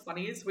what's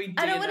funny is we.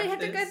 I don't want to have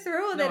to go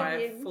through all that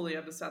again. I fully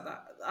understand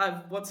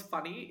that. What's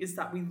funny is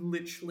that we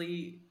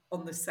literally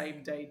on the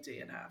same day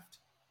DNF'd.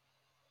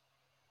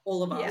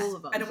 All of us.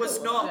 And it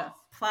was not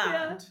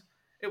planned.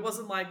 Yeah. It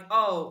wasn't like,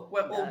 oh,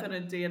 we're all going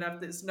to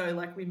DNF this. No,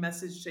 like we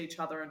messaged each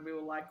other and we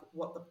were like,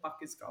 what the fuck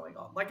is going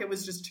on? Like it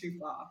was just too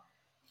far.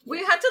 We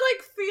had to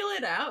like feel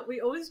it out. We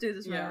always do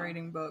this when we're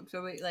reading books.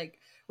 So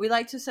we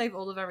like to save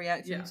all of our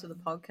reactions to the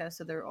podcast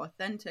so they're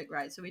authentic,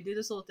 right? So we do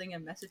this little thing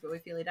in message where we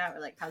feel it out.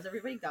 We're like, how's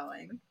everybody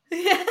going?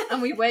 Yeah.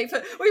 And we wait for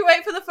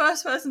the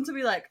first person to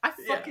be like, I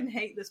fucking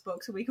hate this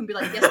book, so we can be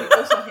like, yes, we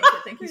also hate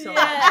it. Thank you so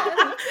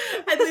much.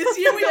 And this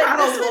year we had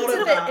a lot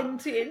of that.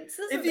 Intense,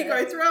 if you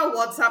go through our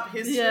WhatsApp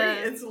history,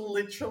 it's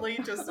literally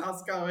just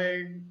us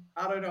going,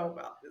 I don't know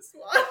about this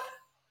one.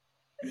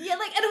 Yeah,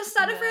 like it'll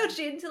start off real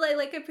gentle.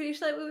 Like I'm pretty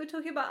sure, like we were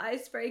talking about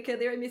Icebreaker,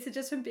 there are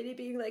messages from Benny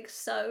being like,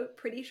 so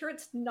pretty sure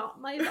it's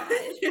not my vibe.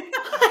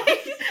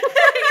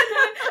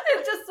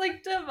 It just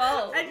like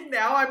devolved. And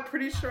now I'm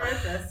pretty sure I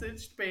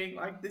messaged being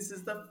like, this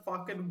is the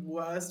fucking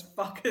worst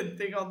fucking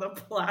thing on the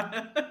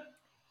planet.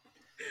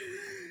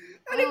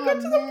 And it got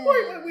to the point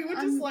where we were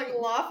just like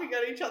laughing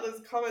at each other's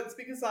comments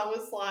because I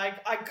was like,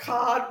 I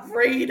can't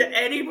read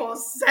any more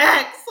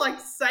sex.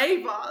 Like,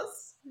 save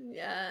us.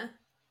 Yeah.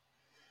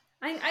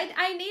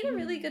 I need a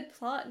really good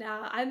plot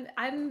now.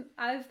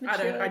 I've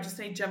matured. I just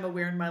need Gemma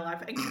Weir in my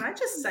life. And can I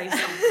just say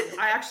something?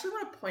 I actually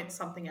want to point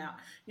something out.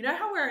 You know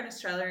how we're in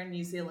Australia and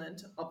New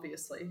Zealand?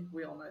 Obviously,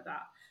 we all know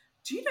that.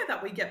 Do you know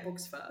that we get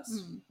books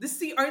first? This is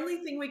the only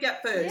thing we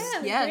get first.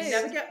 Yeah, we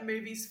never get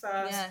movies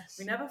first. Yes.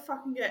 We never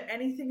fucking get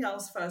anything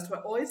else first. We're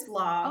always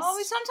last. Oh,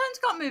 we sometimes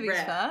got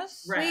movies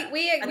first.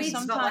 We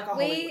sometimes not like a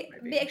Hollywood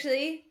movie.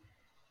 Actually.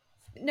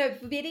 No,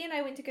 Betty and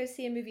I went to go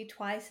see a movie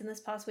twice in this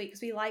past week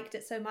because we liked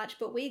it so much,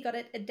 but we got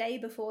it a day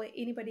before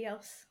anybody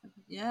else.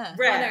 Yeah.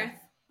 Rare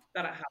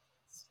that it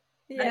happens.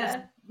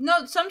 Yeah.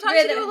 No, sometimes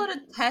they do a lot of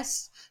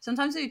tests.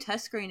 Sometimes they do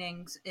test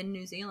screenings in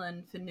New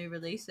Zealand for new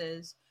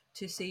releases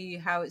to see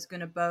how it's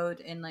going to bode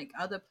in like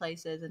other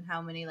places and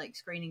how many like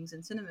screenings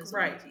and cinemas.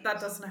 Right,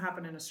 that doesn't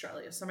happen in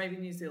Australia, so maybe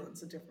New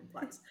Zealand's a different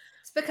place.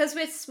 It's because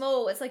we're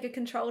small. It's like a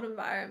controlled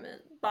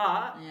environment.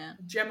 But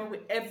Gemma,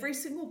 every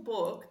single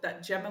book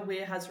that Gemma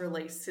Weir has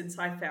released since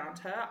I found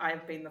her,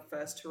 I've been the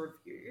first to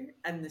review,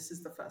 and this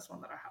is the first one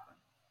that I haven't.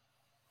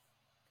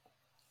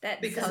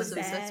 That's because so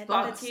it's sad.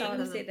 fucking so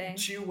upsetting.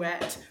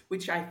 Duet,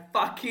 which I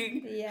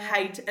fucking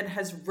hate and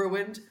has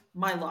ruined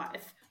my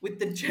life with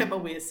the Gemma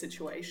Weir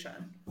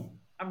situation.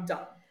 I'm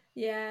done.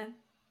 Yeah.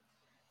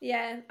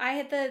 I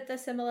had the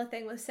similar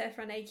thing with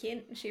Saffron A.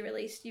 Kent. She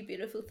released You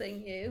Beautiful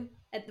Thing You,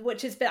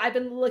 which I've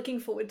been looking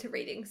forward to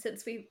reading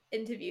since we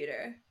interviewed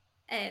her,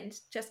 and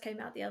just came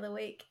out the other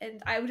week.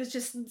 And I was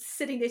just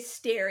sitting there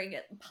staring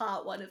at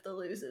part 1 of The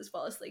Losers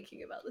while I was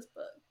thinking about this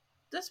book.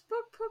 This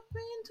book put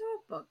me into a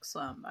book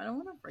slump. I don't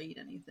want to read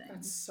anything.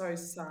 That's so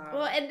sad.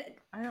 Well, and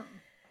I don't.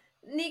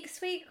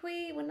 Next week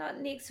not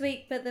next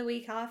week, but the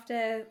week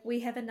after,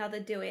 we have another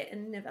Duet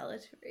and novella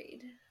to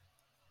read.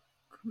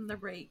 The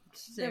Raped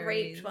series. The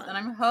Raped one. And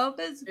I hope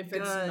it's if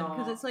good, it's not,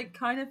 because it's like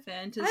kind of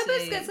fantasy. I hope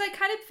it's like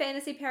kind of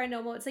fantasy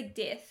paranormal. It's like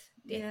death.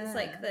 Death is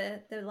like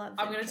the love.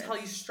 I'm going to tell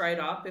you straight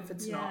up, if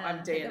it's not, I'm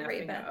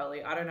DNFing it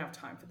early. I don't have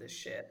time for this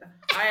shit.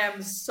 I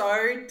am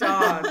so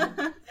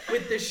done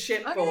with the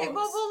shit books. Okay,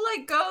 well,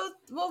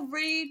 we'll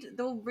read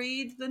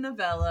the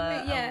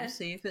novella, and we'll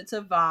see if it's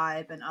a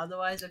vibe, and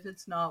otherwise, if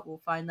it's not,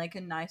 we'll find like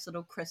a nice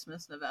little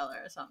Christmas novella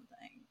or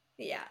something.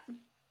 Yeah.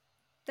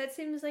 That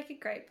seems like a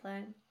great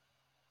plan.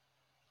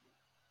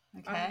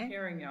 Okay. I'm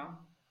hearing you.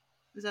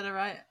 Is that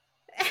alright?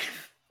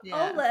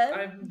 Yeah.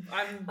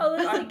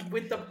 I'm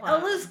with the plan.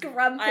 Ola's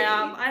grumpy.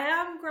 I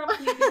am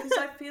grumpy because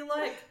I feel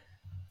like,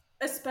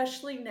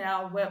 especially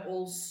now, we're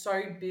all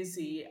so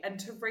busy, and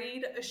to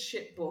read a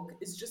shit book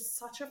is just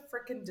such a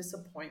freaking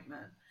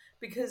disappointment,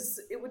 because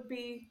it would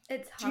be.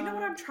 It's hard. Do you know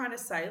what I'm trying to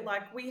say?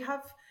 Like, we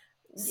have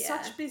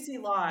such busy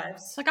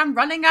lives. It's like I'm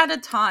running out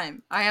of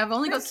time. I have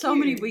only got so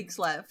many weeks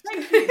left.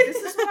 Thank you. This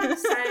is what I'm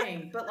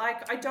saying. But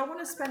like, I don't want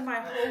to spend my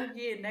whole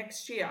year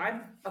next year.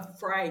 I'm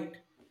afraid.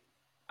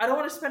 I don't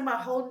want to spend my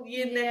whole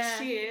year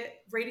next year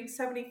reading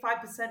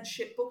 75%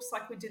 shit books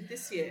like we did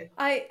this year.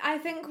 I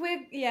think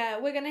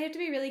we're going to have to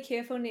be really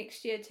careful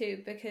next year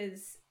too,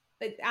 because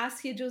our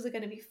schedules are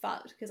going to be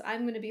fucked, because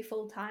I'm going to be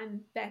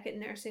full-time back at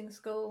nursing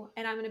school,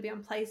 and I'm going to be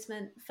on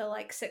placement for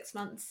like 6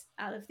 months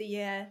out of the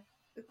year,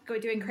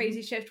 doing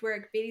crazy shift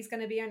work. Betty's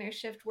going to be on her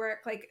shift work,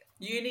 like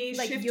uni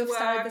like shift you've work.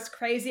 Started this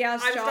crazy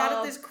ass job. I've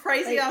started this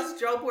crazy ass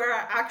job where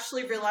I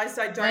actually realized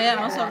I don't. I'm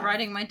also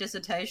writing my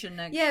dissertation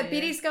next year. Yeah,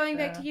 Betty's going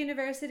back to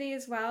university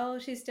as well.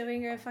 She's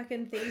doing her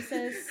fucking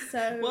thesis.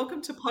 So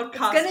welcome to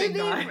podcasting,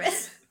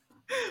 guys.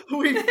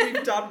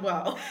 We've done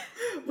well.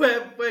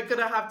 We're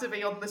gonna have to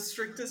be on the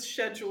strictest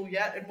schedule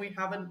yet, and we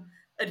haven't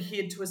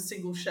adhered to a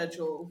single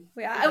schedule.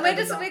 Yeah, and we're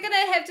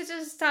gonna have to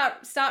just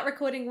start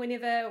recording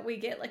whenever we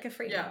get like a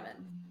free moment.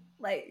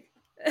 Like,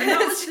 and that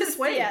was this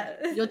week. Yeah.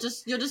 You'll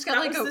just get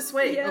like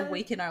a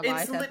week in our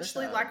life. It's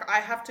literally episode. Like,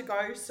 I have to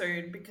go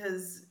soon,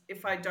 because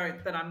if I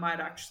don't, then I might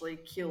actually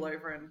keel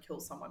over and kill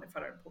someone if I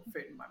don't put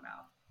food in my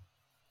mouth.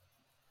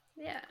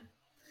 Yeah.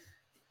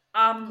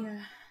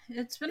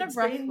 It's been a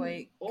rough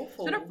week.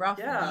 Awful. It's been a rough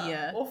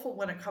year. Awful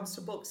when it comes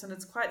to books, and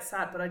it's quite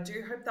sad, but I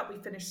do hope that we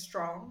finish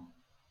strong.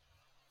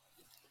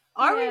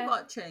 Are we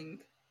watching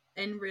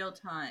in real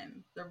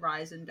time the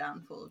rise and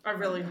downfall of I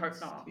really hope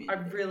not.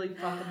 community? I really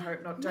fucking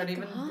hope not. Don't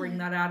even bring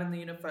that out in the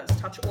universe.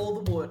 Touch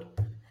all the wood.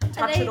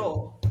 Touch it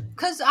all.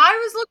 Because I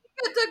was looking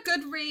at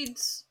the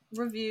Goodreads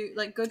review,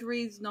 like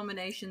Goodreads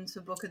nominations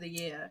for Book of the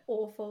Year.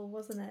 Awful,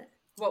 wasn't it?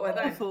 What were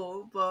they?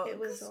 Awful books. It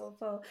was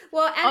awful.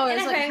 Well,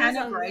 Anna like Graham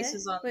Hannah was Grace on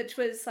is on, which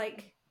was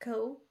like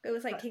cool. It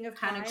was like King of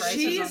Hannah Pie. Grace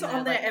She's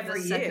on there like,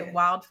 every year.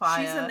 Wildfire.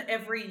 She's an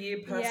every year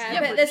person. Yeah,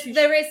 but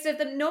the rest of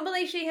them,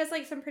 normally she has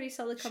like some pretty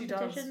solid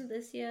competition.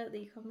 This year,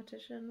 the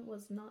competition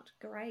was not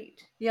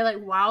great. Yeah, like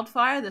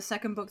Wildfire, the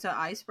second book to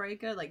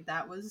Icebreaker, like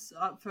that was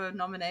up for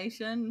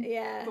nomination.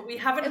 Yeah, but we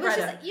haven't read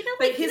it. You know,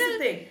 but here's the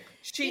thing: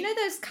 you know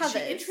those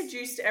covers. She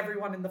introduced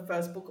everyone in the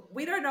first book.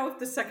 We don't know if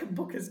the second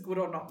book is good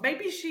or not.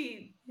 Maybe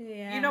she.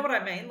 Yeah. You know what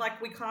I mean?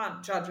 Like, we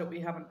can't judge it.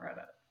 We haven't read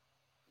it.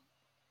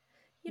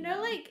 You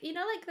know,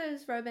 like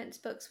those romance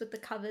books with the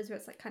covers where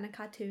it's like kind of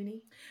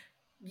cartoony.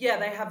 Yeah,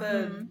 they have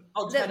a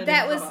alternative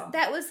that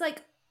cover. was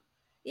like,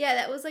 yeah,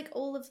 that was like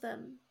all of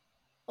them.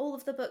 all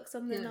of the books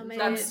on the Yeah,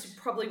 nominated. That's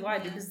probably why,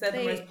 because they're the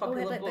They most all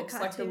popular had, like, the books,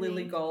 like the cartoony-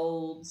 Lily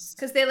Golds.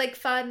 Because they're like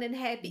fun and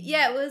happy.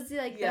 Yeah, it was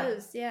like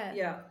those. Yeah.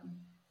 Yeah.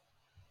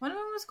 One of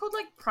them was called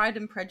like Pride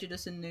and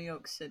Prejudice in New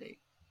York City.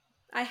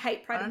 I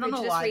hate Pride I and don't know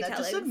Prejudice why, retellings. that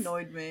just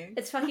annoyed me.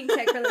 It's fucking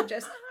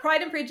sacrilegious.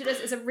 Pride and Prejudice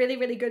is a really,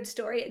 really good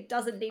story. It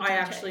doesn't need to be I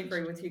actually changed.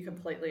 agree with you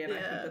completely, and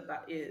I think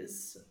that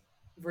is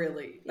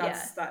really,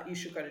 that you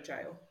should go to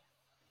jail.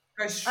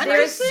 Go straight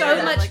There is to so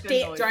jail. much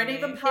debt. Don't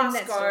even pass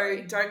that go.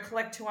 story. Don't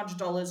collect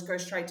 $200. Go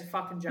straight to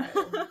fucking jail.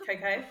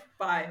 Okay?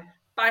 Bye.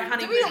 Bye,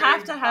 honey. Do we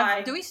have to have?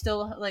 Bye. Do we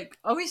still like?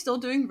 Are we still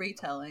doing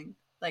retelling?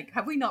 Like,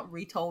 have we not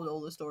retold all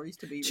the stories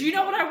to be? Do you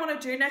know what I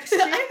want to do next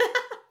year?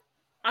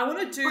 I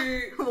want to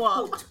do What?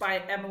 Hooked by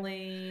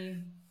Emily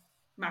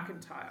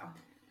McIntyre.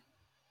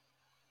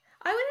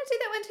 I want to do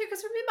that one too,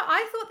 because remember,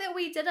 I thought that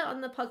we did it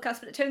on the podcast,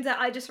 but it turns out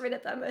I just read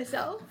it by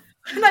myself.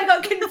 And I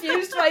got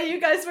confused why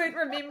you guys weren't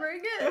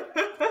remembering it.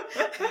 But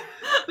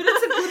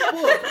it's a good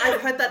book.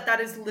 I've heard that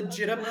is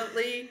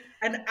legitimately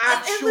an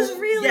actual... It was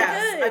really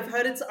good. I've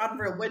heard it's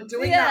unreal. We're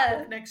doing that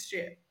book next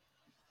year.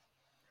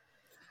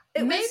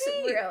 It Maybe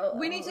was real.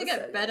 we need to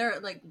get better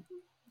at like.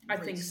 I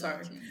think so.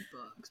 researching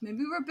books.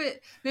 Maybe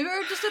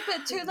we're just a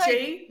bit too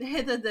like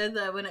hither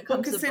thither when it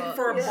comes Book us to in books.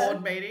 for a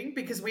board meeting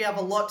because we have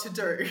a lot to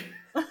do.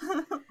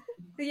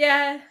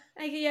 Yeah,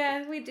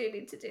 we do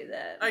need to do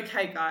that.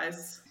 Okay,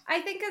 guys. I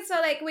think it's so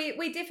like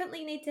we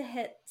definitely need to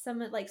hit some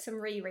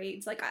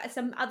rereads, like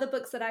some other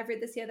books that I've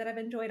read this year that I've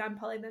enjoyed. I'm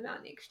pulling them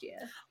out next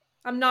year.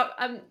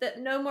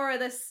 No more of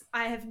this.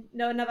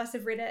 None of us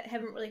have read it.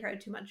 Haven't really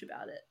heard too much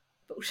about it.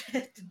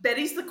 Bullshit.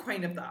 Betty's the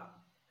queen of that.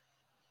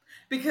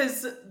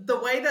 Because the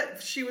way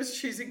that she was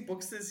choosing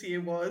books this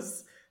year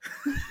was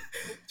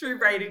through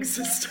rating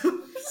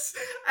systems.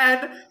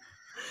 And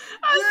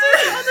I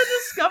was on the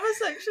Discover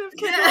section of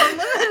Kindle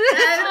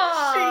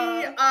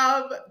Unlimited.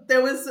 And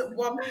there was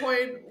one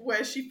point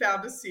where she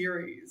found a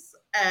series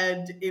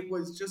and it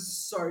was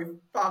just so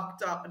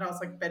fucked up. And I was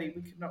like, Betty,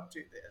 we cannot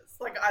do this.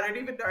 Like, I don't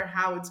even know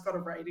how it's got a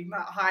rating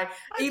that high.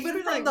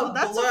 Even from the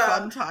that's blurb. a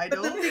fun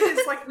title. But the thing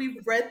is, like,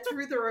 we've read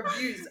through the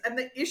reviews, and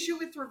the issue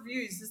with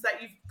reviews is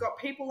that you've got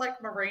people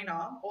like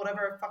Marina, or whatever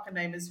her fucking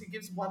name is, who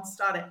gives 1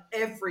 star to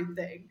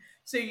everything.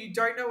 So you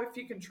don't know if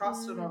you can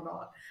trust it or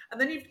not.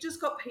 And then you've just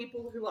got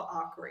people who are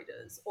ARC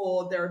readers,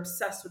 or they're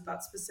obsessed with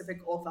that specific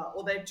author,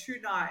 or they're too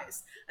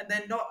nice, and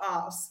they're not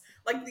us.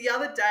 Like the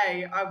other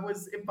day, I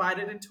was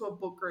invited into a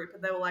book group,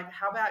 and they were like,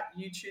 how about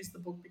you choose the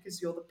book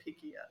because you're the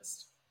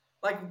pickiest?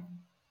 Like,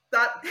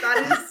 that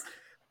is...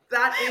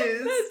 That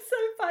is That's so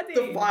funny.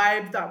 the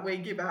vibe that we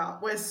give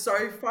out. We're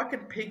so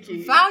fucking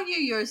picky. Value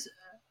yourself.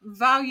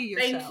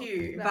 Thank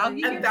you.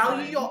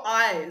 Value your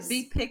eyes.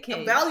 Be picky.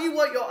 And value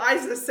what your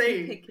eyes are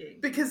seeing. Be picky.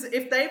 Because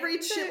if they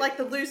read shit like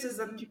The Losers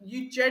and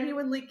you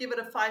genuinely give it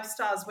a 5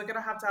 stars, we're going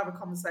to have a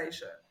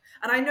conversation.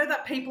 And I know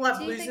that people have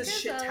Losers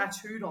shit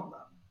tattooed on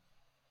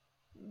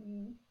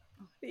them.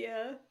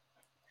 Yeah.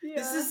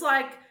 This is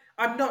like...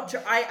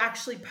 I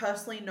actually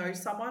personally know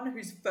someone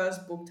whose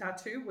first book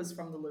tattoo was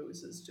from The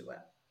Losers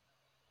Duet.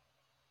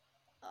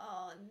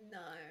 Oh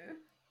no,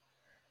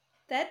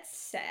 that's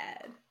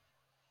sad.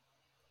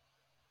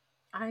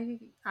 I'm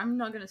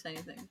not gonna say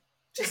anything.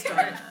 Just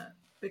don't.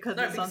 Because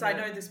I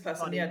know this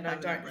person. Yeah, no,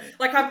 don't. Right.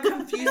 Like, I'm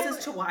confused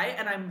as to why,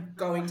 and I'm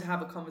going to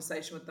have a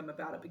conversation with them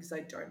about it because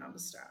I don't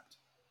understand.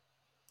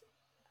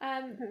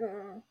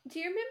 Do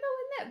you remember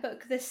when that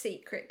book, The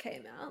Secret,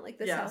 came out? Like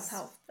the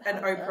self-help. And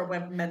Oprah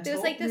went mental. There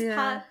was like this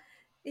part.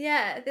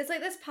 Yeah, there's like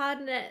this part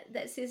in it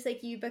that says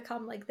like you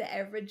become like the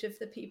average of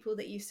the people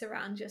that you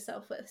surround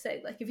yourself with. So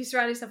like if you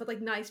surround yourself with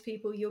like nice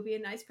people, you'll be a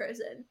nice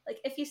person. Like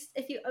if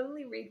you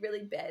only read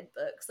really bad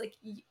books,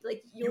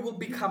 you will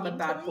become a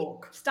bad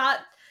book.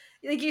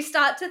 You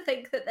start to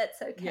think that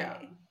that's okay. Yeah.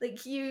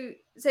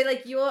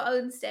 Like your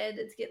own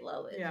standards get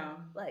lowered. Yeah.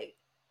 Like,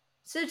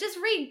 so just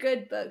read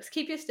good books.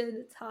 Keep your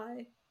standards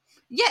high.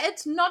 Yeah,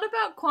 it's not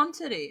about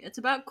quantity. It's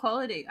about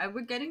quality.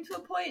 We're getting to a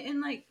point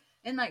in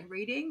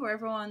reading where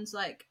everyone's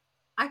like,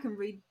 I can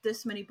read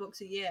this many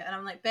books a year. And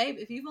I'm like, babe,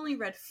 if you've only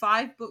read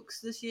 5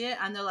 books this year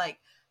and they're like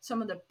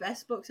some of the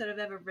best books that I've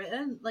ever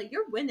written, like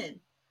you're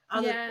winning.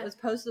 As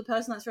opposed to the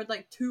person that's read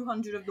like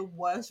 200 of the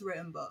worst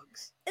written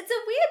books. It's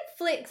a weird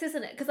flex,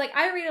 isn't it? Because like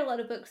I read a lot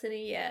of books in a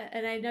year,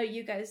 and I know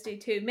you guys do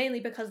too,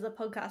 mainly because of the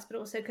podcast, but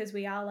also because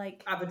we are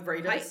like avid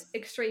readers, quite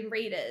extreme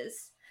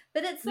readers.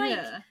 But it's like,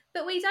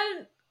 but we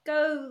don't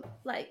go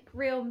like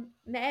real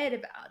mad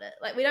about it.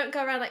 Like we don't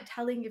go around like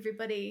telling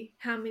everybody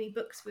how many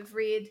books we've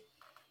read.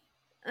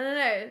 I don't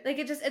know. Like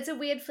it's a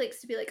weird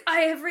flex to be like,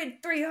 I have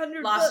read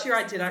 300 Last books. year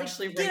I did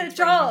actually read 300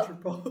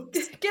 job.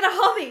 books. Get a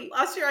hobby.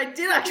 Last year I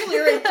did actually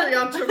read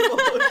 300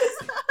 books.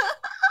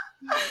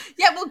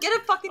 Yeah, well, get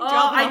a fucking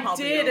job. I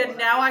did, and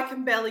now I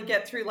can barely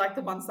get through like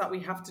the ones that we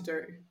have to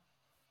do.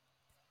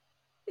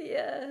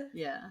 Yeah.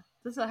 Yeah.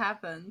 That's what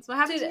happens. What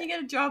happens when you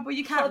get a job where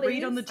you can't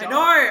read on the job? I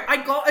know. I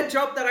got a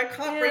job that I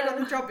can't read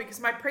on the job because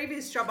my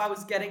previous job I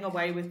was getting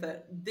away with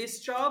it.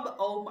 This job,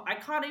 I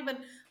can't even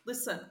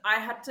listen. I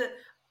had to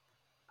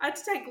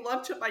take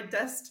lunch at my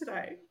desk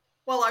today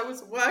while I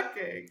was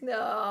working. No.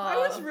 I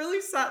was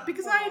really sad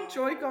because I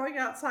enjoy going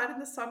outside in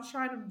the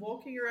sunshine and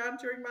walking around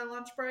during my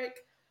lunch break.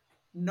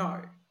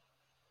 No.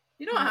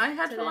 You know what I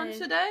had for lunch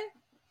today?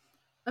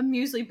 A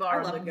muesli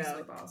bar I love on the go.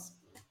 muesli bars.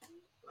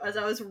 As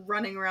I was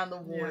running around the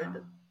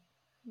ward.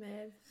 Yeah.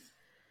 Man.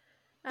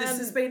 This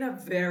has been a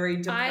very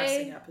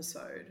depressing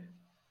episode.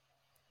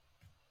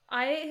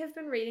 I have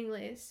been reading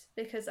less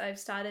because I've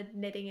started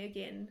knitting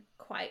again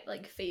quite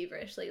like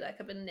feverishly. Like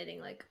I've been knitting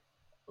like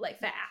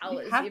for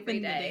hours you have every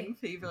been day. Knitting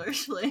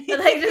feverishly. But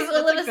like just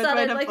all of a That's a good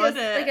way sudden to like put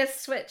it. like a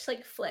switch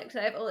like flicked.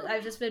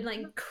 I've just been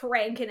like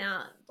cranking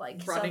out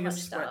like Running so much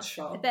stuff.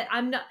 sweatshop. But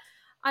I'm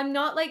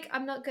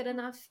not good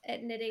enough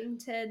at knitting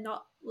to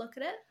not look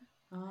at it.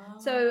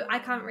 So I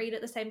can't read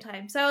at the same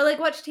time. So I like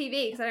watch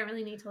TV because I don't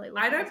really need to like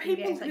look I at know the TV.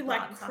 people just, who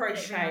like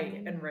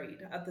crochet and read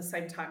at the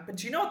same time. But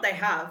do you know what they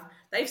have?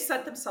 They've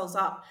set themselves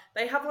up.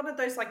 They have one of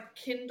those like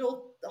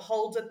Kindle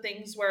holder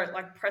things where it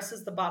like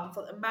presses the button.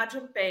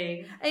 Imagine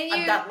being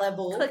at that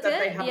level that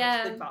they have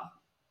a clicker.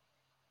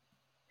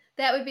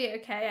 That would be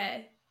okay,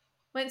 eh?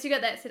 Once you got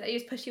that set, you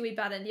just push your wee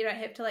button. You don't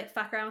have to like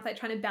fuck around with like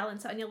trying to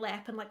balance it on your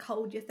lap and like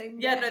hold your thing.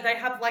 Yeah, no, they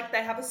have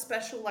a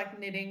special like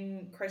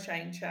knitting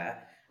crocheting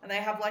chair. And they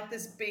have like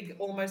this big,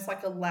 almost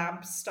like a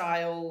lamp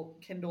style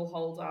Kindle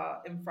holder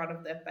in front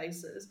of their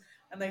faces.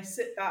 And they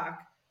sit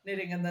back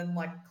knitting and then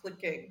like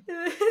clicking.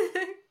 I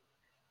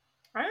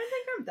don't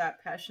think I'm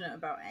that passionate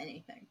about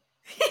anything.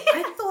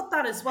 I thought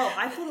that as well.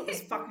 I thought it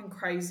was fucking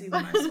crazy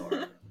when I saw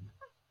it.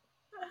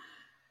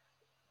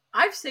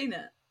 I've seen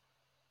it.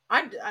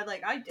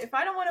 If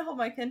I don't want to hold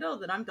my Kindle,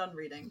 then I'm done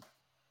reading.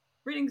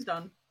 Reading's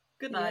done.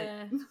 Good night.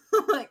 Yeah.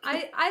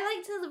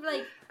 I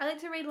like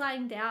to read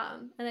lying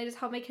down, and I just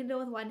hold my Kindle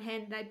with one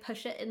hand and I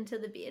push it into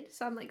the bed,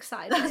 so I'm like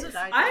sideways. That's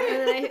what I do.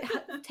 And then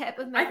I tap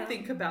with my thumb.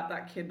 think about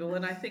that Kindle,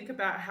 and I think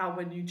about how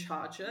when you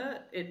charge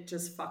it, it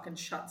just fucking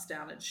shuts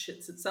down and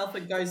shits itself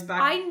and goes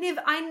back. I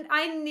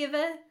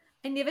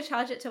never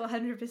charge it to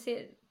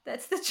 100%.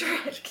 That's the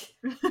trick.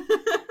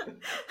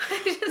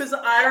 Because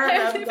I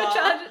remember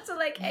charge it to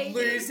like 80.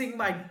 losing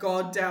my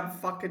goddamn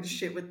fucking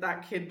shit with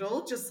that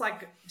Kindle, just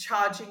like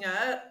charging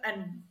it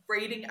and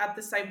reading at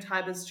the same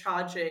time as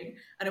charging,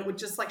 and it would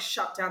just like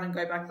shut down and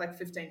go back like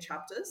 15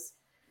 chapters.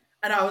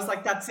 And I was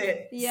like, that's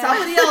it. Yeah.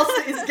 Somebody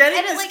else is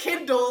getting this like,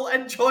 Kindle,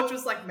 and George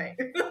was like me.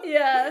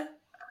 Yeah.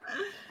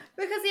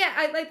 Because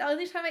I like the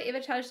only time I ever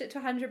charged it to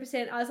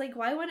 100%, I was like,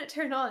 why won't it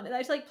turn on? And I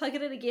just like plugged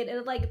it in again, and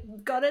it like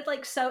got it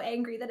like so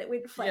angry that it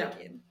went flat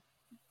again.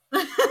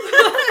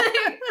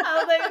 I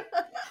was like,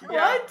 what?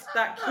 Yeah,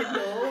 that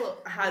Kindle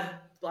had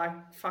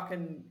like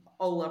fucking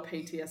Ola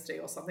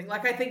PTSD or something.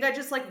 Like I think I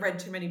just like read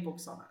too many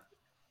books on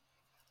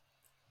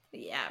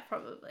it. Yeah,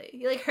 probably.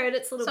 You like hurt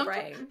its little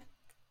brain.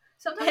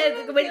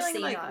 Sometimes when I'm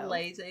feeling like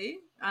lazy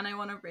and I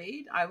want to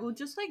read, I will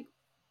just like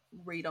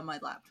read on my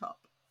laptop.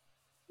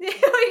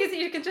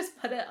 You could just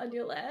put it on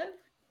your lap.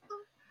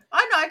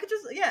 I know, I could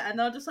just, and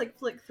I'll just like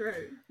flick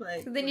through.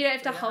 Like, then you don't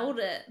have to hold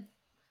it.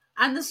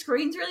 And the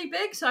screen's really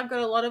big, so I've got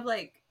a lot of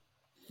like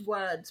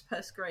words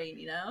per screen,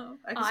 you know?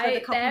 I can spend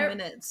a couple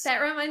minutes. That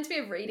reminds me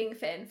of reading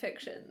fan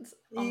fictions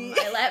on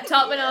my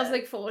laptop when I was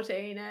like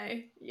 14,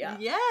 eh? Yeah.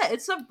 Yeah,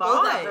 it's a vibe.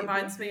 All that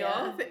reminds me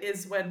of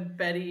is when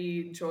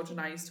Betty, George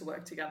and I used to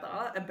work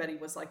together, and Betty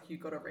was like, you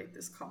got to read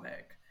this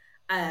comic.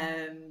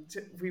 And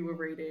we were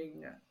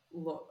reading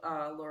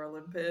Laura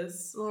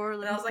Olympus.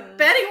 And I was like,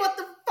 Betty, what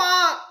the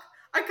fuck?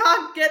 I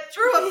can't get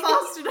through it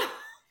fast enough.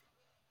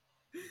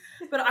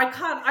 But I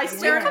can't. I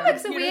stare at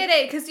comics are weird,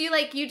 because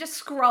you just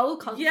scroll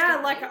constantly.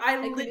 Yeah, like I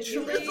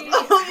literally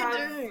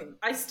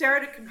I stare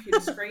at a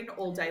computer screen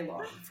all day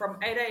long. From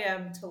 8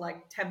 a.m. to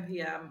like 10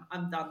 p.m.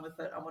 I'm done with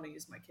it. I want to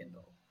use my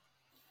Kindle.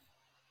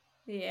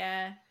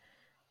 Yeah.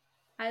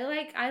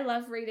 I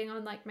love reading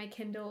on like my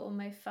Kindle or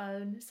my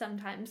phone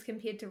sometimes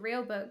compared to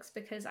real books,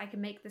 because I can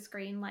make the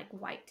screen like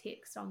white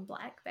text on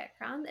black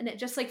background, and it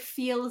just like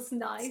feels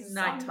nice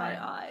on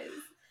my eyes.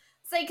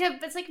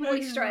 It's like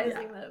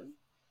moisturizing them.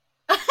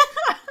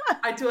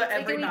 I do it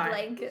every night.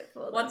 Blanket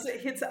for them. Once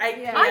it hits 8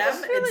 p.m,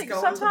 it's going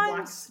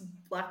to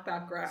black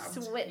background.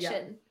 Switching.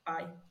 Yeah.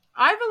 Bye.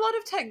 I have a lot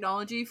of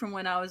technology from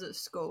when I was at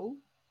school,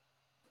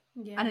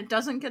 and it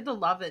doesn't get the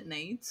love it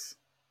needs.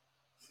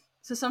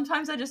 So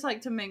sometimes I just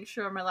like to make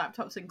sure my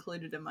laptop's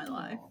included in my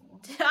life.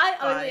 I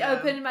only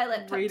open my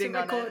laptop to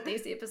record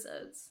these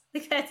episodes.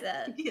 That's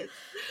it. Yes.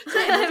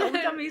 That's the only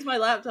time I use my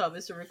laptop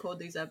is to record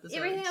these episodes.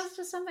 Everything else is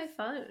just on my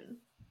phone.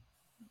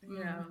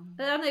 Yeah.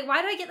 But I'm like,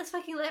 why do I get this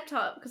fucking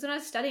laptop? Because when I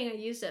was studying, I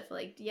used it for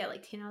like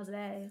 10 hours a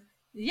day.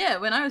 Yeah,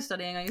 when I was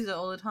studying, I used it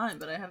all the time,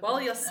 but I have. Well,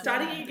 you're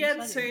studying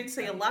again soon,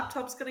 so your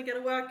laptop's going to get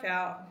a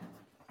workout.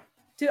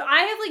 Dude,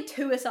 I have like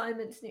 2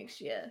 assignments next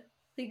year.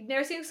 Like,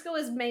 nursing school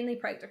is mainly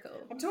practical.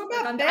 I'm talking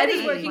about Betty. I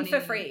was working for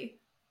free.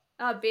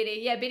 Oh, Betty.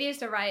 Yeah, Betty has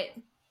to write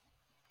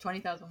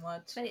 20,000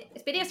 words.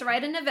 Betty has to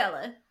write a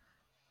novella.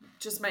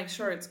 Just make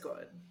sure it's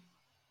good.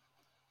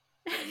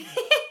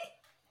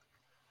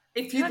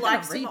 If you'd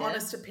like some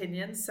honest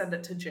opinions, send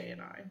it to G and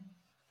I.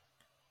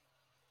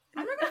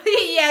 I'm not gonna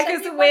yeah,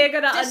 because we're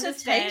gonna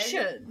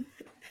understand.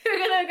 We're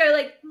gonna go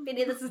like,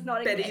 Betty, this is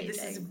not Betty, engaging.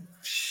 this is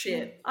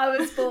shit. I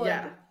was bored.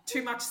 Yeah,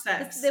 too much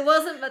sex. There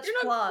wasn't much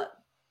plot.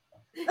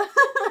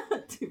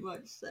 Too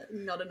much sex,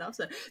 not enough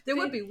sex. It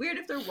would be weird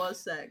if there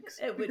was sex.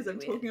 It would because be I'm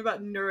weird. talking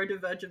about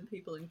neurodivergent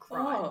people in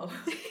crime. Oh.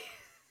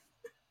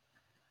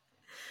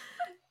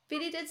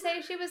 Betty did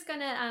say she was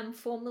gonna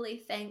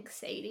formally thank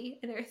Sadie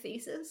in her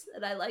thesis,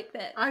 and I like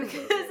that I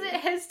because will. it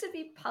has to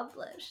be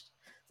published,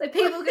 so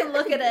people can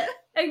look at it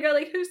and go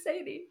like, "Who's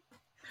Sadie?"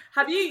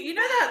 Have you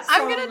know that song?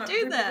 I'm gonna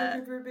do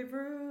that.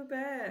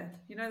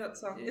 You know that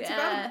song? It's Yeah.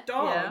 about a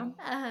dog.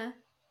 Yeah. Uh-huh.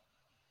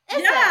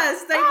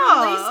 Yes, they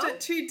Aw. released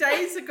it 2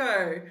 days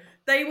ago.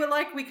 They were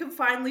like, we can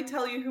finally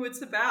tell you who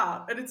it's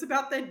about. And it's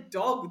about their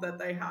dog that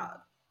they had.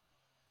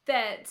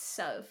 That's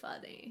so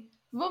funny.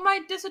 Well, my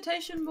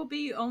dissertation will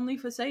be only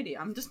for Sadie.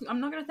 I'm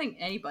not gonna thank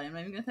anybody. I'm not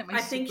even gonna thank my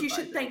I think you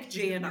should supervisor. thank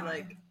G and I.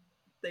 Like,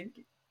 thank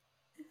you.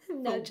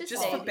 No, for- just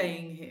for Sadie.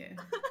 being here.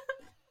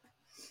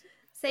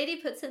 Sadie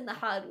puts in the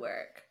hard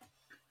work.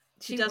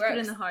 She does put in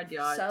works the hard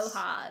yards. so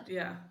hard.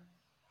 Yeah.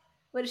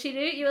 What did she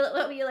do?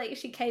 What were you like?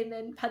 She came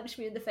in, punched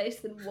me in the face,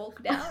 then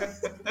walked out.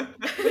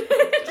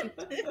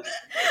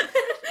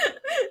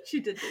 She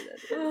did do that.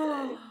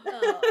 Oh.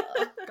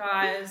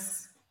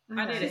 Guys,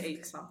 I need Nice. to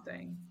eat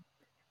something.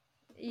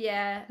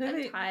 Yeah, I'm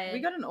We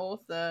tired. got an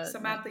author.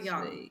 Samantha next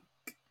Young. week.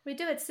 We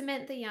do it,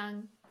 Samantha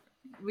Young.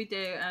 We do,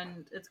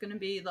 and it's gonna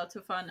be lots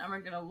of fun, and we're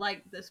gonna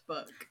like this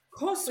book. Of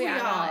course we We are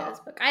gonna like are. this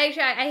book. I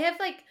have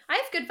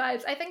good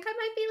vibes. I think I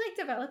might be like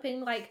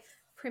developing like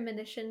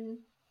premonition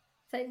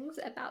things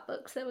about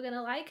books that we're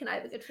gonna like, and I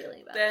have a good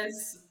feeling about it.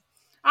 There's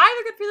I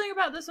have a good feeling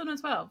about this one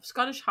as well.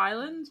 Scottish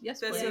Highland, yes,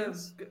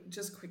 please.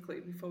 just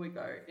quickly before we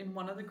go, in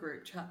one of the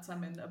group chats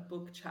I'm in, a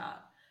book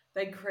chat,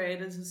 they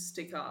created a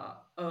sticker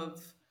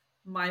of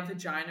my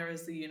vagina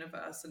is the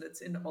universe, and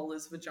it's in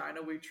Ola's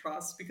vagina we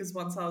trust, because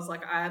once I was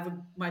like,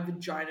 my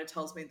vagina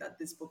tells me that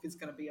this book is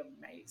going to be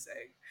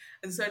amazing,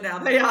 and so now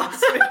they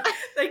asked me,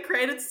 they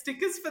created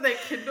stickers for their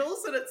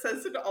Kindles, and it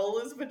says in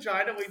Ola's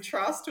vagina we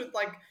trust, with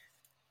like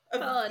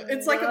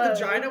it's like a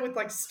vagina with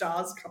like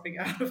stars coming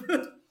out of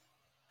it.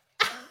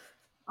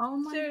 Oh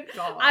my Dude,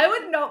 god! I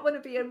would not want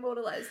to be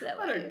immortalized that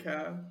way. I don't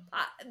care.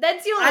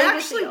 That's your I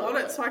legacy, actually want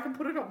Ola. it so I can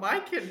put it on my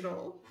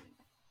Kindle.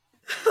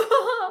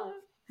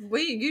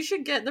 You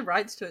should get the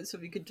rights to it so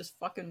we could just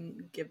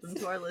fucking give them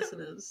to our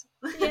listeners.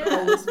 Yeah.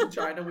 Ola's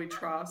vagina we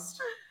trust.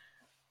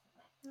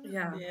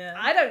 Yeah. Yeah.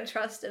 I don't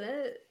trust in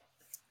it.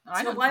 I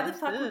So don't why the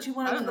trust fuck it. would you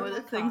want I it don't for know the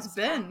where the thing's podcast?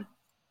 been.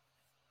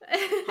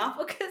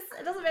 Because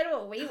it doesn't matter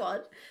what we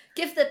want.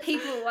 Give the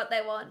people what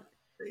they want.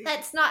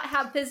 That's not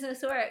how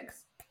business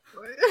works.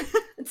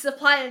 It's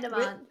supply and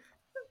demand.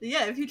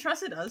 Yeah, if you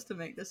trusted us to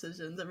make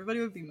decisions, everybody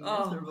would be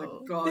Oh miserable.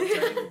 my god,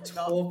 don't even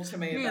talk to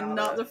me We are about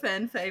not it. the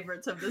fan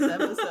favorites of this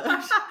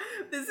episode.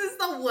 This is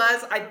the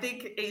worst. I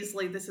think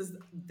easily this is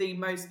the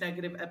most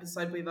negative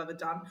episode we've ever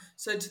done.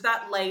 So to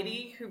that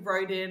lady who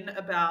wrote in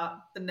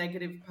about the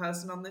negative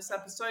person on this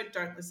episode,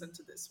 don't listen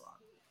to this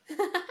one.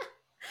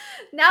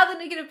 Now the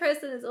negative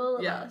person is all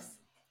of Yeah. us. It's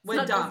We're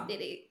not done. just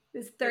Biddy.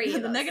 There's 3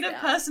 of The us negative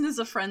now. person is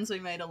the friends we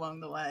made along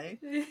the way.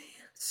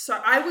 So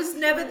I was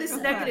never this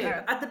negative.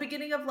 Alright. At the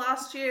beginning of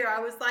last year, I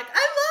was like,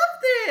 I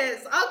love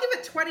this. I'll give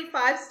it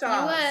 25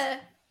 stars.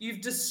 You've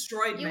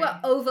destroyed me. You were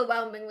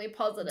overwhelmingly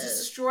positive.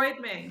 Destroyed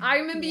me. I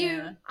remember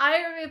Yeah.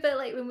 I remember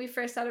like when we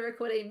first started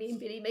recording, me and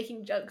Biddy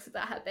making jokes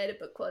about how bad a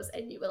book was,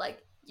 and you were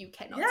like, "You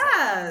cannot." say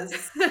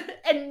Yes.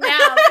 that." And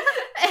now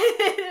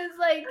it's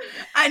like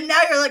And now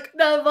you're like,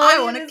 the I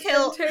volume want to has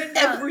kill been turned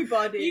up.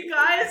 everybody. You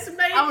guys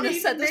made I wanna me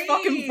set this mean.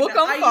 fucking book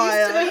on I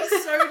fire. used to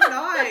be so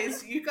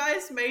nice. You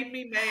guys made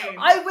me mean.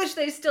 I wish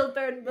they still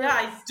burned books. Yeah,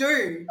 I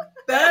do.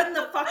 Burn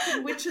the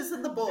fucking witches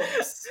and the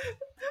books.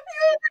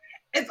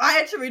 If I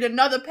had to read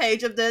another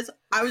page of this,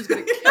 I was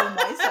gonna kill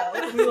myself.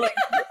 And we were like,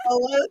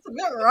 oh, it's a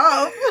bit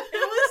rough.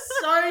 It was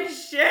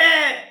so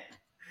shit.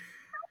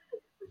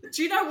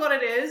 Do you know what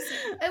it is?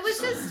 It was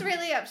just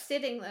really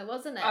upsetting, though,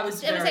 wasn't it? I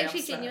was It was very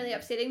actually upset. genuinely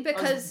upsetting I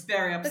was because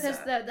very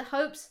upset. the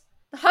hopes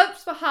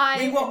were high.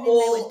 We were and then they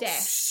all were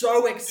dashed.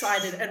 so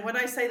excited. And when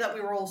I say that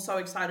we were all so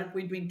excited,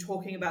 we'd been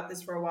talking about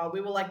this for a while.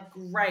 We were like,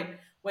 great,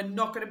 we're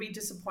not going to be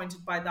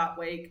disappointed by that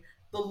week.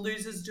 The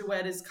Losers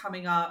Duet is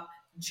coming up.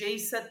 G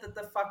said that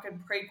the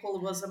fucking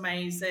prequel was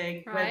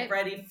amazing. Right. We're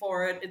ready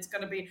for it. It's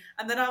going to be...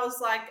 And then I was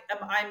like, am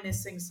I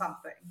missing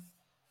something?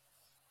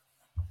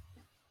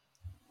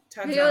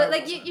 Turns You're out I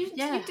like wasn't. you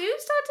Yeah. do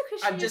start to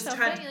question I've just yourself,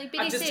 turned- don't you? Like I've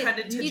Biddy just said, turned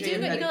into you do Jane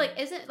go, you go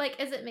Hetty. like,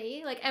 is it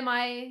me? Like, am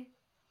I?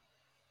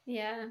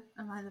 Yeah,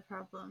 Am I the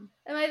problem?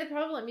 am I the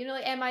problem? You know,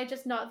 like, am I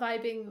just not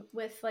vibing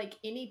with like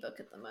any book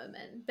at the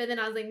moment? But then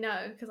I was like,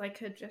 no, because I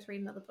could just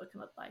read another book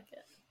and I'd like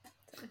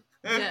it.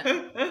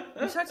 Yeah.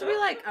 You start to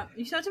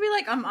be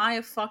like, am I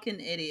a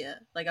fucking idiot?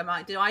 Like, am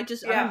I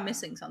Yeah.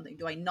 missing something?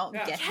 Do I not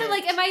Yeah. get Yeah, it?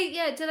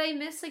 like, did I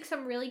miss like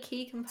some really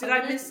key component? Did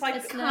I miss, like,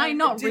 It's Can I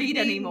not Did read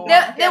we- anymore?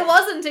 There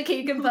wasn't a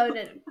key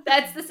component.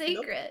 That's the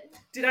secret,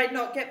 Did I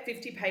not get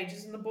 50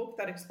 pages in the book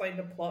that explained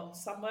a plot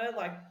somewhere?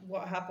 Like,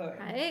 what happened?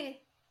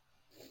 right?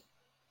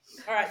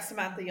 All right,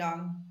 Samantha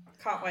Young.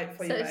 Can't wait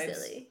for you, So babes.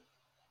 silly.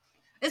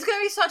 It's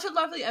gonna be such a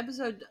lovely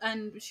episode,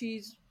 and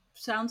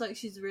sounds like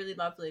she's really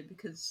lovely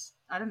because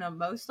I don't know,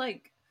 most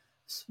like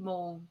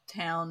small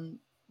town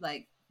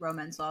like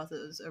romance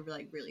authors are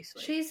like really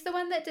sweet. She's the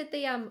one that did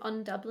the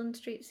On Dublin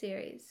Street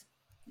series.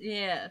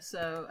 Yeah,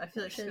 so I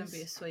feel like she's gonna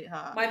be a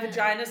sweetheart. My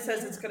vagina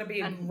says it's gonna be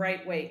a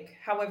great week.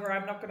 However,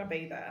 I'm not gonna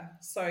be there.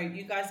 So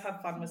you guys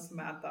have fun with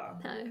Samantha.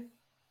 No.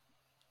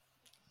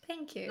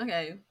 Thank you.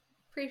 Okay.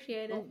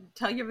 Appreciate it. Well,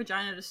 tell your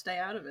vagina to stay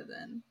out of it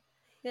then.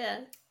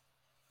 Yeah.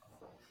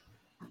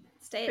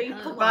 Stay at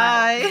home.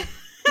 Bye.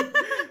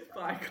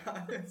 Bye,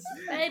 guys.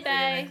 Bye-bye. See you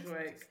next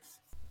week.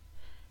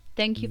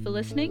 Thank you for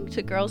listening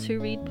to Girls Who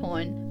Read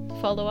Porn.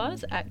 Follow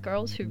us at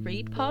Girls Who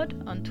Read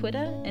Pod on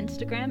Twitter,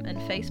 Instagram, and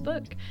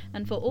Facebook.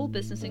 And for all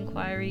business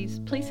inquiries,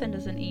 please send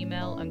us an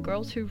email on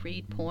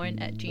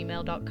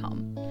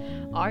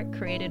girlswhoreadporn@gmail.com. Art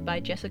created by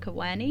Jessica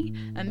Wanney,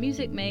 and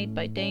music made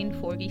by Dane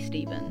Forgy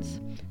Stevens.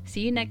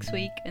 See you next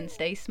week, and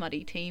stay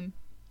smutty, team.